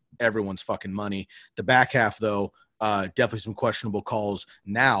were everyone's fucking money. The back half, though, definitely some questionable calls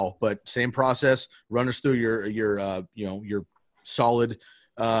now, but same process. Run us through your solid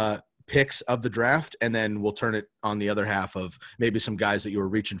picks of the draft, and then we'll turn it on the other half of maybe some guys that you were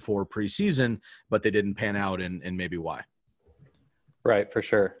reaching for preseason, but they didn't pan out, and maybe why. Right, for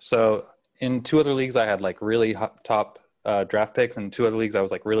sure. So in 2 other leagues, I had like really top draft picks, and 2 other leagues I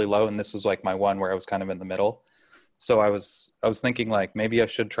was like really low, and this was like my one where I was kind of in the middle. So I was thinking like maybe I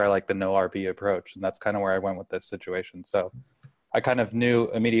should try like the no RB approach, and that's kind of where I went with this situation. So I kind of knew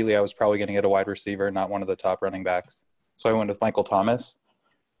immediately I was probably going to get a wide receiver, not one of the top running backs. So I went with Michael Thomas.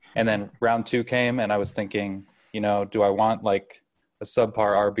 And then round 2 came, and I was thinking, do I want like a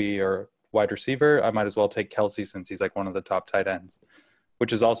subpar RB or wide receiver? I might as well take Kelsey since he's like one of the top tight ends,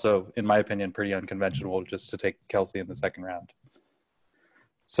 which is also, in my opinion, pretty unconventional just to take Kelsey in the second round.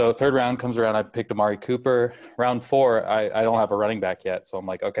 So 3rd round comes around, I picked Amari Cooper. Round 4, I don't have a running back yet, so I'm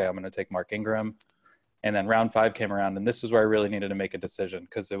like, okay, I'm going to take Mark Ingram. And then round 5 came around, and this is where I really needed to make a decision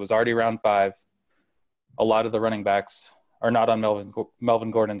because it was already round 5. A lot of the running backs are not on Melvin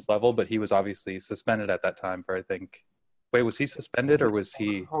Gordon's level, but he was obviously suspended at that time for, I think. Wait, was he suspended or was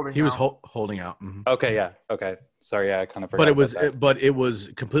he? He was holding out. Mm-hmm. Okay, yeah. Okay. Sorry, yeah, I kind of forgot. But it was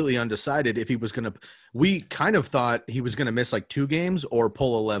completely undecided if he was going to – we kind of thought he was going to miss like 2 games or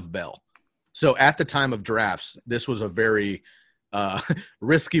pull a Lev Bell. So at the time of drafts, this was a very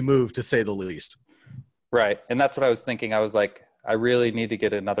risky move to say the least. Right, and that's what I was thinking. I was like – I really need to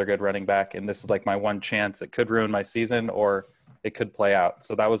get another good running back, and this is like my one chance. It could ruin my season or it could play out.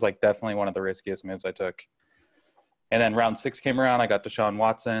 So that was like definitely one of the riskiest moves I took. And then round 6 came around. I got Deshaun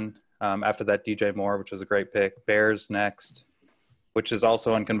Watson. After that, DJ Moore, which was a great pick. Bears next, which is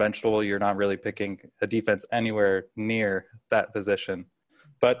also unconventional. You're not really picking a defense anywhere near that position.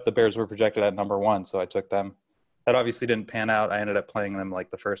 But the Bears were projected at number 1, so I took them. That obviously didn't pan out. I ended up playing them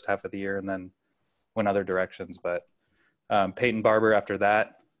like the first half of the year and then went other directions, but Peyton Barber after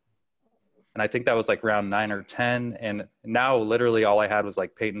that. And I think that was like round 9 or 10. And now literally all I had was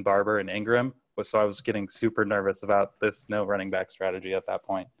like Peyton Barber and Ingram. So I was getting super nervous about this no running back strategy at that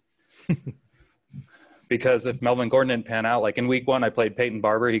point. Because if Melvin Gordon didn't pan out, like in week 1, I played Peyton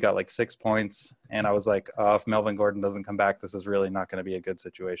Barber. He got like 6 points. And I was like, oh, if Melvin Gordon doesn't come back, this is really not going to be a good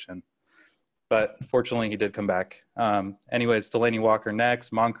situation. But fortunately, he did come back. Anyways, Delaney Walker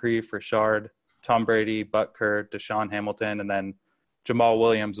next, Moncrief, Richard, Tom Brady, Butker, Deshaun Hamilton, and then Jamal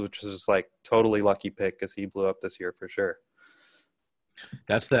Williams, which was just like totally lucky pick because he blew up this year for sure.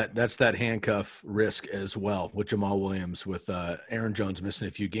 That's that handcuff risk as well with Jamal Williams. With Aaron Jones missing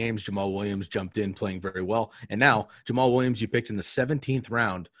a few games, Jamal Williams jumped in playing very well. And now Jamal Williams you picked in the 17th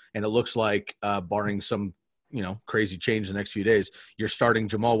round, and it looks like barring some crazy change in the next few days, you're starting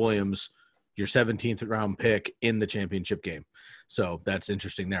Jamal Williams, your 17th round pick in the championship game. So that's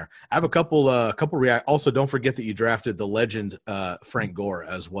interesting there. I have a couple Also, don't forget that you drafted the legend Frank Gore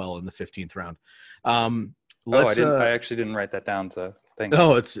as well in the 15th round. I actually didn't write that down. So thanks.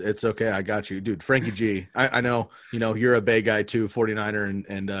 No, it's okay. I got you, dude. Frankie G. I know. You're a Bay guy too, 49er,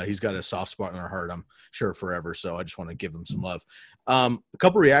 and he's got a soft spot in our heart, I'm sure, forever. So I just want to give him some love. A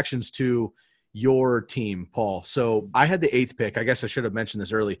couple reactions to your team, Paul. So I had the 8th pick. I guess I should have mentioned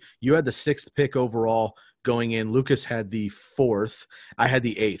this early. You had the 6th pick overall going in. Lucas had the 4th. I had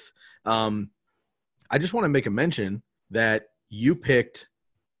the 8th. I just want to make a mention that you picked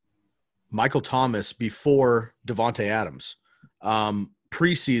Michael Thomas before Devontae Adams.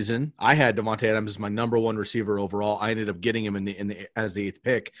 Preseason, I had Devontae Adams as my number 1 receiver overall. I ended up getting him as the 8th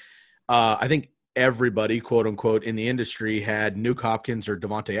pick. I think everybody, quote unquote, in the industry had Nuke Hopkins or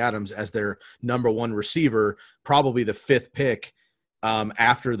Devontae Adams as their number 1 receiver, probably the 5th pick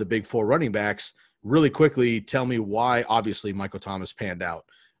after the big 4 running backs. Really quickly, tell me why. Obviously, Michael Thomas panned out.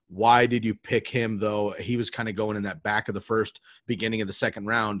 Why did you pick him, though? He was kind of going in that back of the first, beginning of the second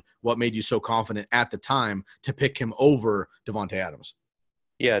round. What made you so confident at the time to pick him over Devontae Adams?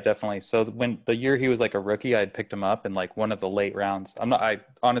 Yeah, definitely. So when the year he was like a rookie, I had picked him up in like one of the late rounds. I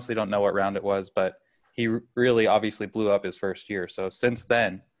honestly don't know what round it was, but he really obviously blew up his first year. So since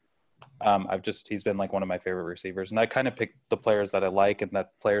then, he's been like one of my favorite receivers. And I kind of picked the players that I like and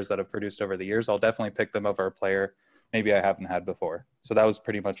that players that have produced over the years. I'll definitely pick them over a player maybe I haven't had before. So that was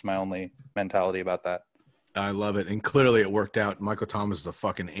pretty much my only mentality about that. I love it. And clearly it worked out. Michael Thomas is a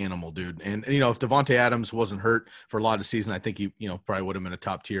fucking animal, dude. And you know, if Devontae Adams wasn't hurt for a lot of the season, I think he, you know, probably would have been a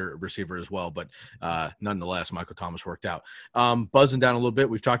top tier receiver as well. But nonetheless, Michael Thomas worked out. Buzzing down a little bit,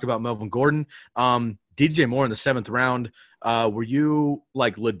 we've talked about Melvin Gordon. DJ Moore in the 7th round. Were you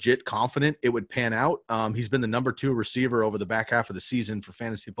like legit confident it would pan out? He's been the number 2 receiver over the back half of the season for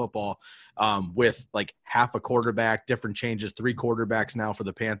fantasy football, with like half a quarterback, different changes, 3 quarterbacks now for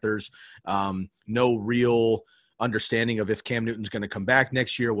the Panthers. No real understanding of if Cam Newton's going to come back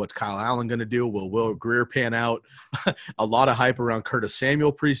next year. What's Kyle Allen going to do? Will Greer pan out? A lot of hype around Curtis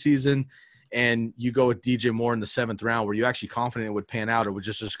Samuel preseason. And you go with DJ Moore in the 7th round. Were you actually confident it would pan out, or was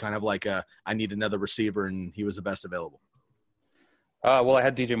just kind of like I need another receiver and he was the best available? Well, I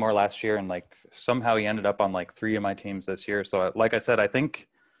had DJ Moore last year, and like somehow he ended up on like 3 of my teams this year. So like I said, I think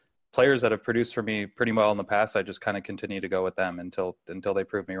players that have produced for me pretty well in the past, I just kind of continue to go with them until they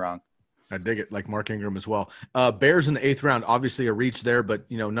prove me wrong. I dig it, like Mark Ingram as well. Bears in the 8th round, obviously a reach there, but,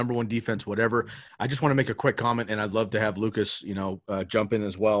 you know, number 1 defense, whatever. I just want to make a quick comment, and I'd love to have Lukas, you know, jump in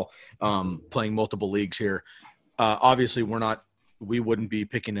as well, playing multiple leagues here. Obviously, we wouldn't be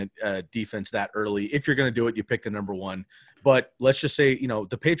picking a defense that early. If you're going to do it, you pick the number 1. But let's just say, you know,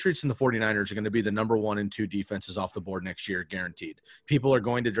 the Patriots and the 49ers are going to be the number 1 and 2 defenses off the board next year, guaranteed. People are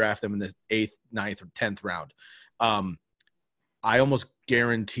going to draft them in the 8th, 9th, or 10th round. I almost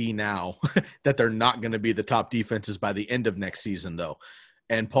guarantee now that they're not going to be the top defenses by the end of next season, though.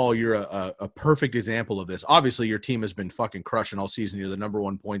 And, Paul, you're a perfect example of this. Obviously, your team has been fucking crushing all season. You're the number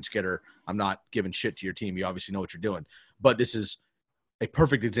 1 points getter. I'm not giving shit to your team. You obviously know what you're doing. But this is a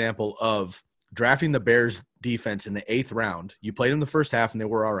perfect example of drafting the Bears defense in the 8th round. You played them the first half, and they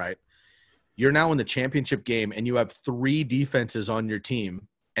were all right. You're now in the championship game, and you have 3 defenses on your team,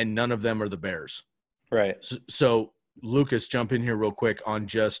 and none of them are the Bears. Right. So Lukas, jump in here real quick on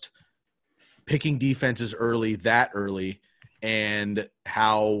just picking defenses early, and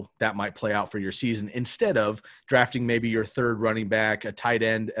how that might play out for your season instead of drafting maybe your 3rd running back, a tight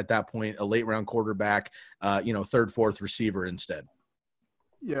end at that point, a late round quarterback, 3rd, 4th receiver instead.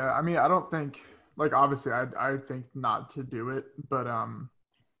 Yeah, I mean, I don't think like obviously I think not to do it, but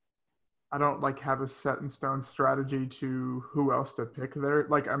I don't like have a set in stone strategy to who else to pick there.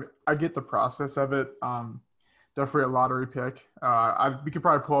 Like I get the process of it. Definitely a lottery pick. We could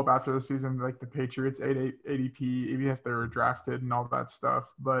probably pull up after the season like the Patriots 8 ADP, even if they were drafted and all that stuff.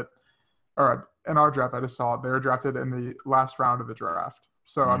 But in our draft, I just saw it. They were drafted in the last round of the draft.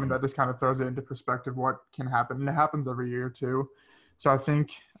 So I mean that just kind of throws it into perspective what can happen, and it happens every year too. So I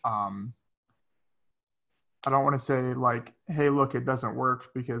think I don't want to say like, hey, look, it doesn't work,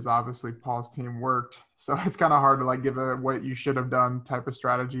 because obviously Paul's team worked. So it's kind of hard to like give a what you should have done type of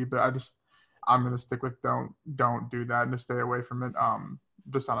strategy. But I'm going to stick with don't do that and just stay away from it.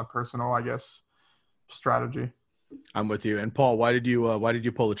 Just on a personal, I guess, strategy. I'm with you. And Paul, why did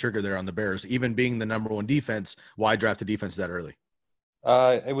you pull the trigger there on the Bears? Even being the number 1 defense, why draft the defense that early?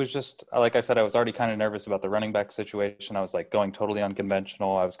 It was just, like I said, I was already kind of nervous about the running back situation. I was like going totally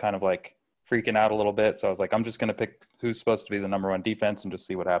unconventional. I was kind of like freaking out a little bit. So I was like, I'm just going to pick who's supposed to be the number 1 defense and just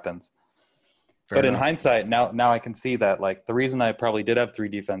see what happens. But in hindsight, now I can see that like the reason I probably did have 3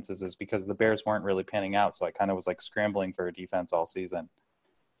 defenses is because the Bears weren't really panning out. So I kind of was like scrambling for a defense all season.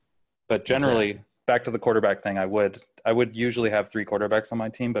 But generally, back to the quarterback thing, I would usually have 3 quarterbacks on my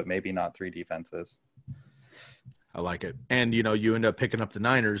team, but maybe not 3 defenses. I like it. And, you know, you end up picking up the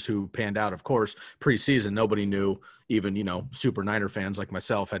Niners, who panned out, of course, preseason. Nobody knew, even, you know, super Niner fans like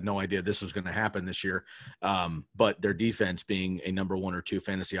myself had no idea this was going to happen this year. But their defense being a number 1 or 2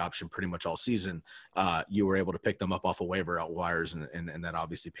 fantasy option pretty much all season, you were able to pick them up off of waiver out wires, and that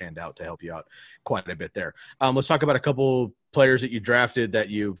obviously panned out to help you out quite a bit there. Let's talk about a couple players that you drafted that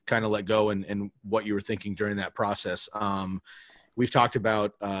you kind of let go and what you were thinking during that process. We've talked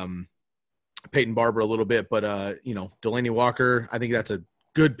about Peyton Barber a little bit, but you know, Delaney Walker, I think that's a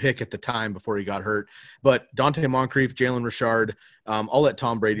good pick at the time before he got hurt. But Dante Moncrief, Jalen Richard, I'll let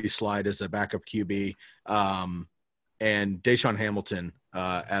Tom Brady slide as a backup QB, and Deshaun Hamilton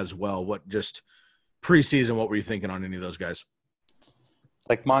as well. What just preseason, what were you thinking on any of those guys?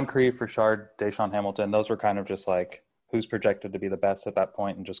 Like Moncrief, Richard, Deshaun Hamilton, those were kind of just like who's projected to be the best at that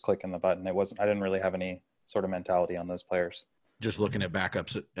point and just clicking the button. I didn't really have any sort of mentality on those players. Just looking at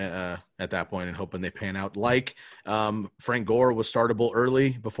backups at that point and hoping they pan out. Like Frank Gore was startable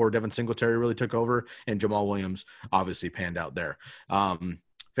early before Devin Singletary really took over, and Jamal Williams obviously panned out there.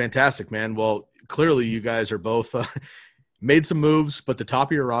 Fantastic, man. Well, clearly you guys are both made some moves, but the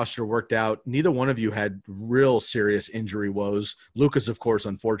top of your roster worked out. Neither one of you had real serious injury woes. Lukas, of course,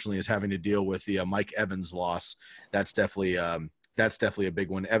 unfortunately, is having to deal with the Mike Evans loss. That's definitely that's definitely a big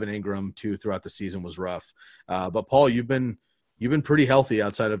one. Evan Ingram too throughout the season was rough. But Paul, you've been pretty healthy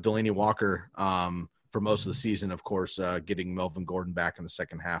outside of Delaney Walker for most of the season, of course, getting Melvin Gordon back in the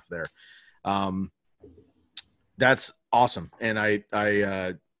second half there. That's awesome. And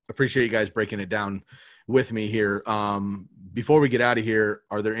I appreciate you guys breaking it down with me here. Before we get out of here,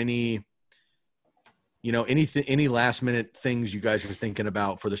 are there any last minute things you guys are thinking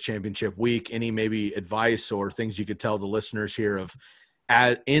about for this championship week? Any maybe advice or things you could tell the listeners here of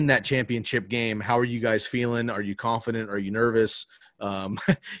in that championship game? How are you guys feeling? Are you confident? Are you nervous?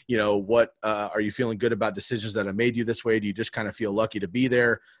 What are you feeling good about decisions that have made you this way? Do you just kind of feel lucky to be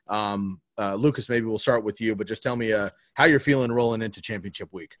there? Lukas, maybe we'll start with you, but just tell me how you're feeling rolling into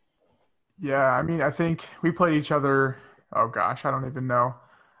championship week. Yeah, I mean, I think we played each other, oh gosh, I don't even know,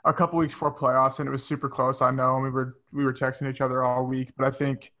 a couple weeks before playoffs, and it was super close, I know, and we were texting each other all week, but I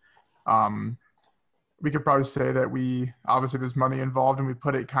think we could probably say that obviously there's money involved, and we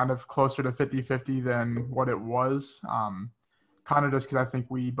put it kind of closer to 50-50 than what it was, kind of just because I think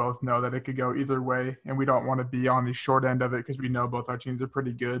we both know that it could go either way, and we don't want to be on the short end of it because we know both our teams are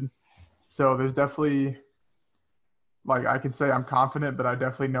pretty good. So there's definitely – I can say I'm confident, but I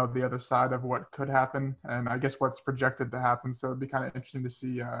definitely know the other side of what could happen and I guess what's projected to happen. So it'd be kind of interesting to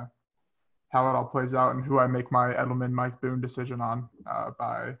see how it all plays out and who I make my Edelman, Mike Boone decision on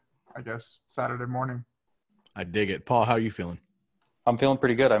by, I guess, Saturday morning. I dig it. Paul, how are you feeling? I'm feeling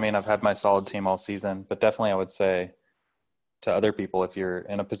pretty good. I mean, I've had my solid team all season, but definitely I would say to other people, if you're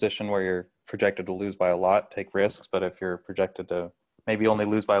in a position where you're projected to lose by a lot, take risks. But if you're projected to maybe only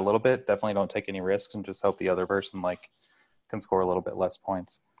lose by a little bit, definitely don't take any risks and just hope the other person can score a little bit less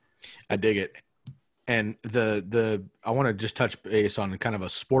points. I dig it. And I want to just touch base on kind of a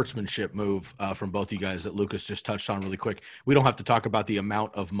sportsmanship move from both of you guys that Lukas just touched on really quick. We don't have to talk about the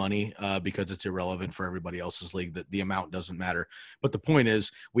amount of money because it's irrelevant for everybody else's league. That the amount doesn't matter. But the point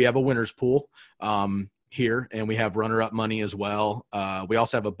is we have a winner's pool here, and we have runner-up money as well. We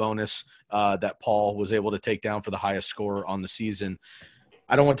also have a bonus that Paul was able to take down for the highest score on the season.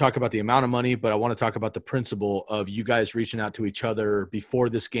 I don't want to talk about the amount of money, but I want to talk about the principle of you guys reaching out to each other before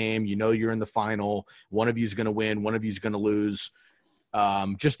this game. You know you're in the final. One of you is going to win. One of you is going to lose.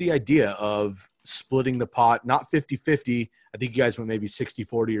 Just the idea of splitting the pot, not 50-50. I think you guys went maybe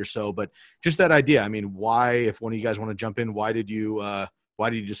 60-40 or so, but just that idea. I mean, why, if one of you guys want to jump in, why did you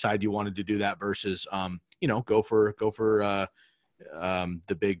decide you wanted to do that versus, go for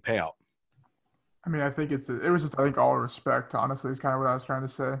the big payout? I mean, I think it was just, I think, all respect, honestly, is kind of what I was trying to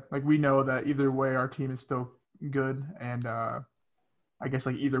say. We know that either way our team is still good, and I guess,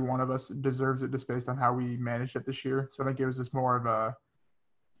 either one of us deserves it just based on how we managed it this year. So I think it was just more of a,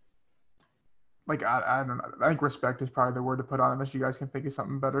 I don't know. I think respect is probably the word to put on it, unless you guys can think of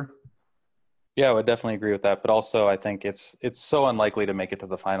something better. Yeah, I would definitely agree with that. But also I think it's so unlikely to make it to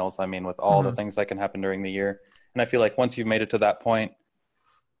the finals. I mean, with all the things that can happen during the year. And I feel like once you've made it to that point,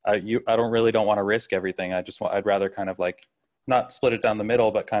 I don't want to risk everything. I'd rather kind of not split it down the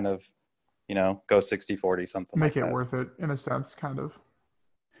middle, but kind of, go 60-40, something Make like that. Make it worth it in a sense, kind of.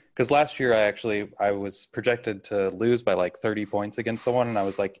 Because last year I was projected to lose by 30 points against someone. And I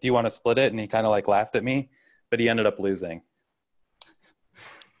was like, do you want to split it? And he kind of laughed at me, but he ended up losing.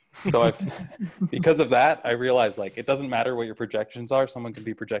 So because of that, I realized it doesn't matter what your projections are. Someone can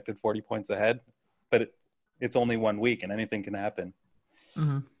be projected 40 points ahead, but it's only 1 week and anything can happen.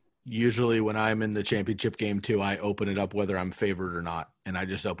 Mm-hmm. Usually when I'm in the championship game too, I open it up whether I'm favored or not. And I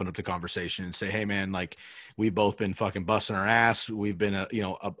just open up the conversation and say, hey man, we've both been fucking busting our ass. We've been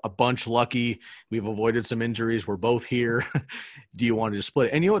a bunch lucky. We've avoided some injuries. We're both here. Do you want to just split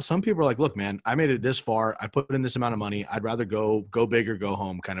it? And you know what? Some people are like, look, man, I made it this far. I put in this amount of money. I'd rather go big or go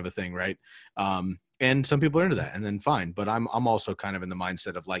home kind of a thing. Right. And some people are into that, and then fine. But I'm also kind of in the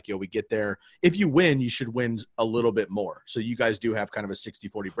mindset of we get there. If you win, you should win a little bit more. So you guys do have kind of a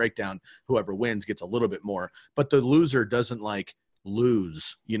 60-40 breakdown. Whoever wins gets a little bit more. But the loser doesn't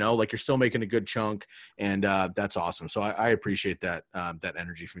lose, you're still making a good chunk, and that's awesome. So I appreciate that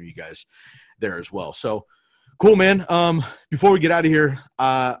energy from you guys there as well. So cool, man. Before we get out of here,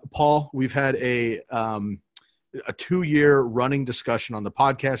 Paul, we've had a 2-year running discussion on the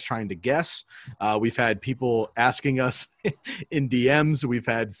podcast trying to guess. We've had people asking us in DMs. We've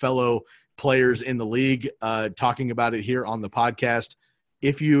had fellow players in the league talking about it here on the podcast.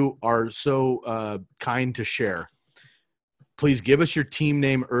 If you are so kind to share, please give us your team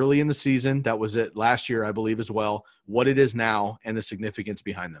name early in the season. That was it last year, I believe, as well. What it is now and the significance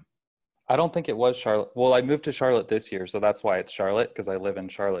behind them. I don't think it was Charlotte. Well, I moved to Charlotte this year, so that's why it's Charlotte, because I live in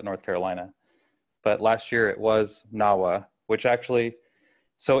Charlotte, North Carolina. But last year it was Nawa, which actually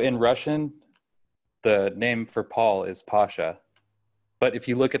 – so in Russian, the name for Paul is Pasha. But if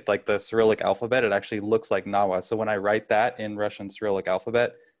you look at like the Cyrillic alphabet, it actually looks like Nawa. So when I write that in Russian Cyrillic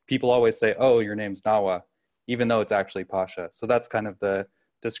alphabet, people always say, oh, your name's Nawa, even though it's actually Pasha. So that's kind of the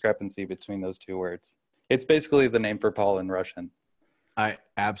discrepancy between those two words. It's basically the name for Paul in Russian. I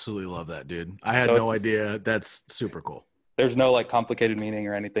absolutely love that, dude. I had no idea. That's super cool. There's no like complicated meaning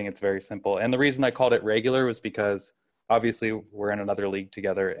or anything. It's very simple. And the reason I called it regular was because obviously we're in another league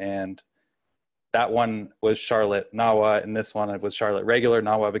together, and that one was Charlotte Nawa, and this one was Charlotte regular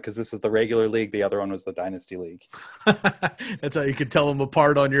Nawa, because this is the regular league. The other one was the Dynasty League. That's how you could tell them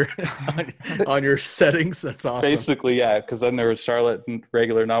apart on your on your settings. That's awesome. Basically, yeah, because then there was Charlotte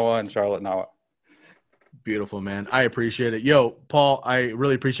regular Nawa and Charlotte Nawa. Beautiful, man. I appreciate it. Yo, Paul, I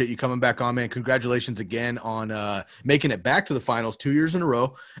really appreciate you coming back on, man. Congratulations again on making it back to the finals 2 years in a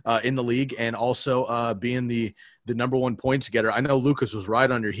row in the league, and also being the number one points getter. I know Lukas was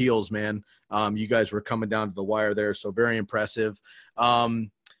right on your heels, man. You guys were coming down to the wire there, so very impressive.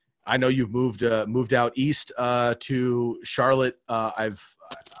 I know you've moved out east to Charlotte.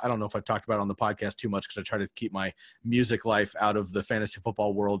 I don't know if I've talked about it on the podcast too much because I try to keep my music life out of the fantasy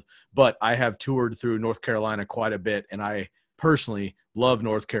football world, but I have toured through North Carolina quite a bit, and I personally love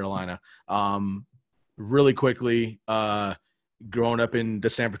North Carolina. Really quickly, growing up in the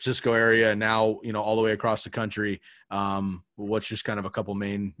San Francisco area, and now, all the way across the country, what's just kind of a couple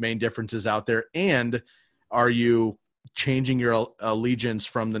main differences out there? And are you changing your allegiance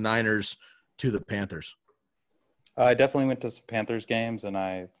from the Niners to the Panthers? I definitely went to some Panthers games, and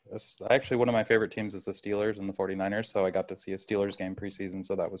I actually, one of my favorite teams is the Steelers and the 49ers, so I got to see a Steelers game preseason,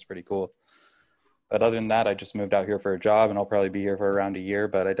 so that was pretty cool. But other than that, I just moved out here for a job, and I'll probably be here for around a year,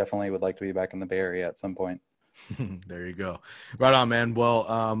 but I definitely would like to be back in the Bay Area at some point. There you go. Right on, man.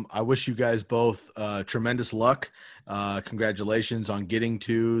 Well, I wish you guys both tremendous luck. Congratulations on getting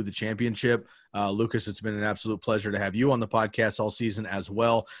to the championship. Lukas, it's been an absolute pleasure to have you on the podcast all season as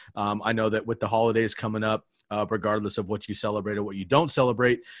well. I know that with the holidays coming up, regardless of what you celebrate or what you don't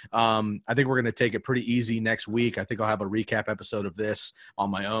celebrate, I think we're going to take it pretty easy next week. I think I'll have a recap episode of this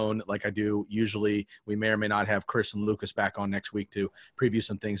on my own like I do usually. We may or may not have Chris and Lukas back on next week to preview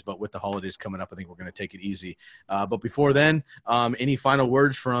some things, but with the holidays coming up, I think we're going to take it easy. But before then, any final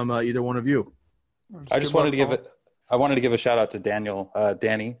words from either one of you? I wanted to give a shout out to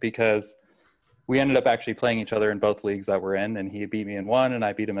Danny, because we ended up actually playing each other in both leagues that we're in, and he beat me in one and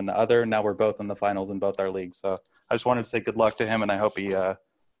I beat him in the other. Now we're both in the finals in both our leagues. So I just wanted to say good luck to him, and I hope he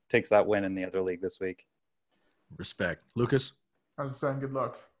takes that win in the other league this week. Respect. Lukas? I was saying good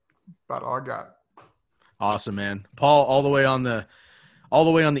luck. About all I got. Awesome, man. Paul, all the way on the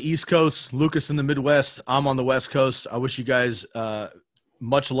East Coast, Lukas in the Midwest. I'm on the West Coast. I wish you guys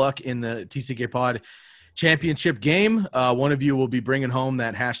much luck in the TCK Pod championship game. One of you will be bringing home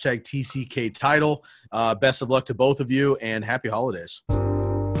that hashtag TCK title. Best of luck to both of you, and happy holidays.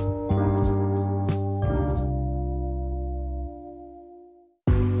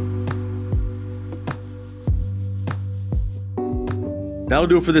 That'll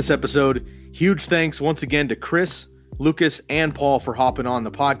do it for this episode. Huge thanks once again to Chris, Lukas, and Paul for hopping on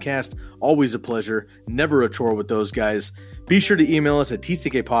the podcast. Always a pleasure. Never a chore with those guys. Be sure to email us at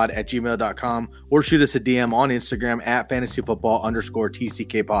tckpod@gmail.com or shoot us a DM on Instagram at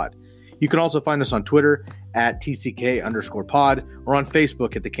fantasyfootball_TCKpod. You can also find us on Twitter at TCK_pod or on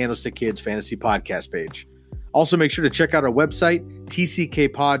Facebook at the Candlestick Kids Fantasy Podcast page. Also, make sure to check out our website,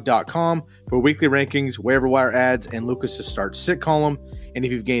 tckpod.com, for weekly rankings, waiver wire ads, and Lukas' start sit column. And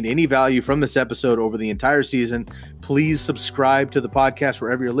if you've gained any value from this episode over the entire season, please subscribe to the podcast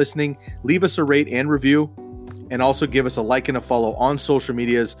wherever you're listening. Leave us a rate and review, and also give us a like and a follow on social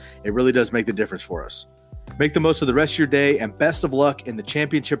medias. It really does make the difference for us. Make the most of the rest of your day, and best of luck in the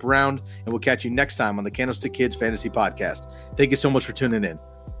championship round, and we'll catch you next time on the Candlestick Kids Fantasy Podcast. Thank you so much for tuning in.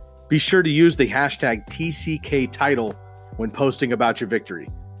 Be sure to use the hashtag TCK title when posting about your victory.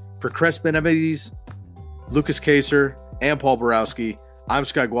 For Chris Benevides, Lukas Kacer, and Paul Borawski, I'm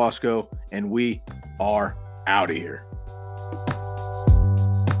Sky Guasco, and we are out of here.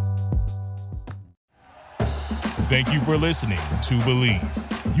 Thank you for listening to Believe.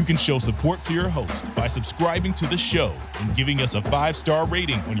 You can show support to your host by subscribing to the show and giving us a 5-star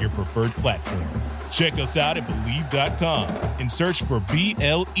rating on your preferred platform. Check us out at Believe.com and search for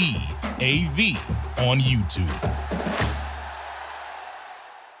BLEAV on YouTube.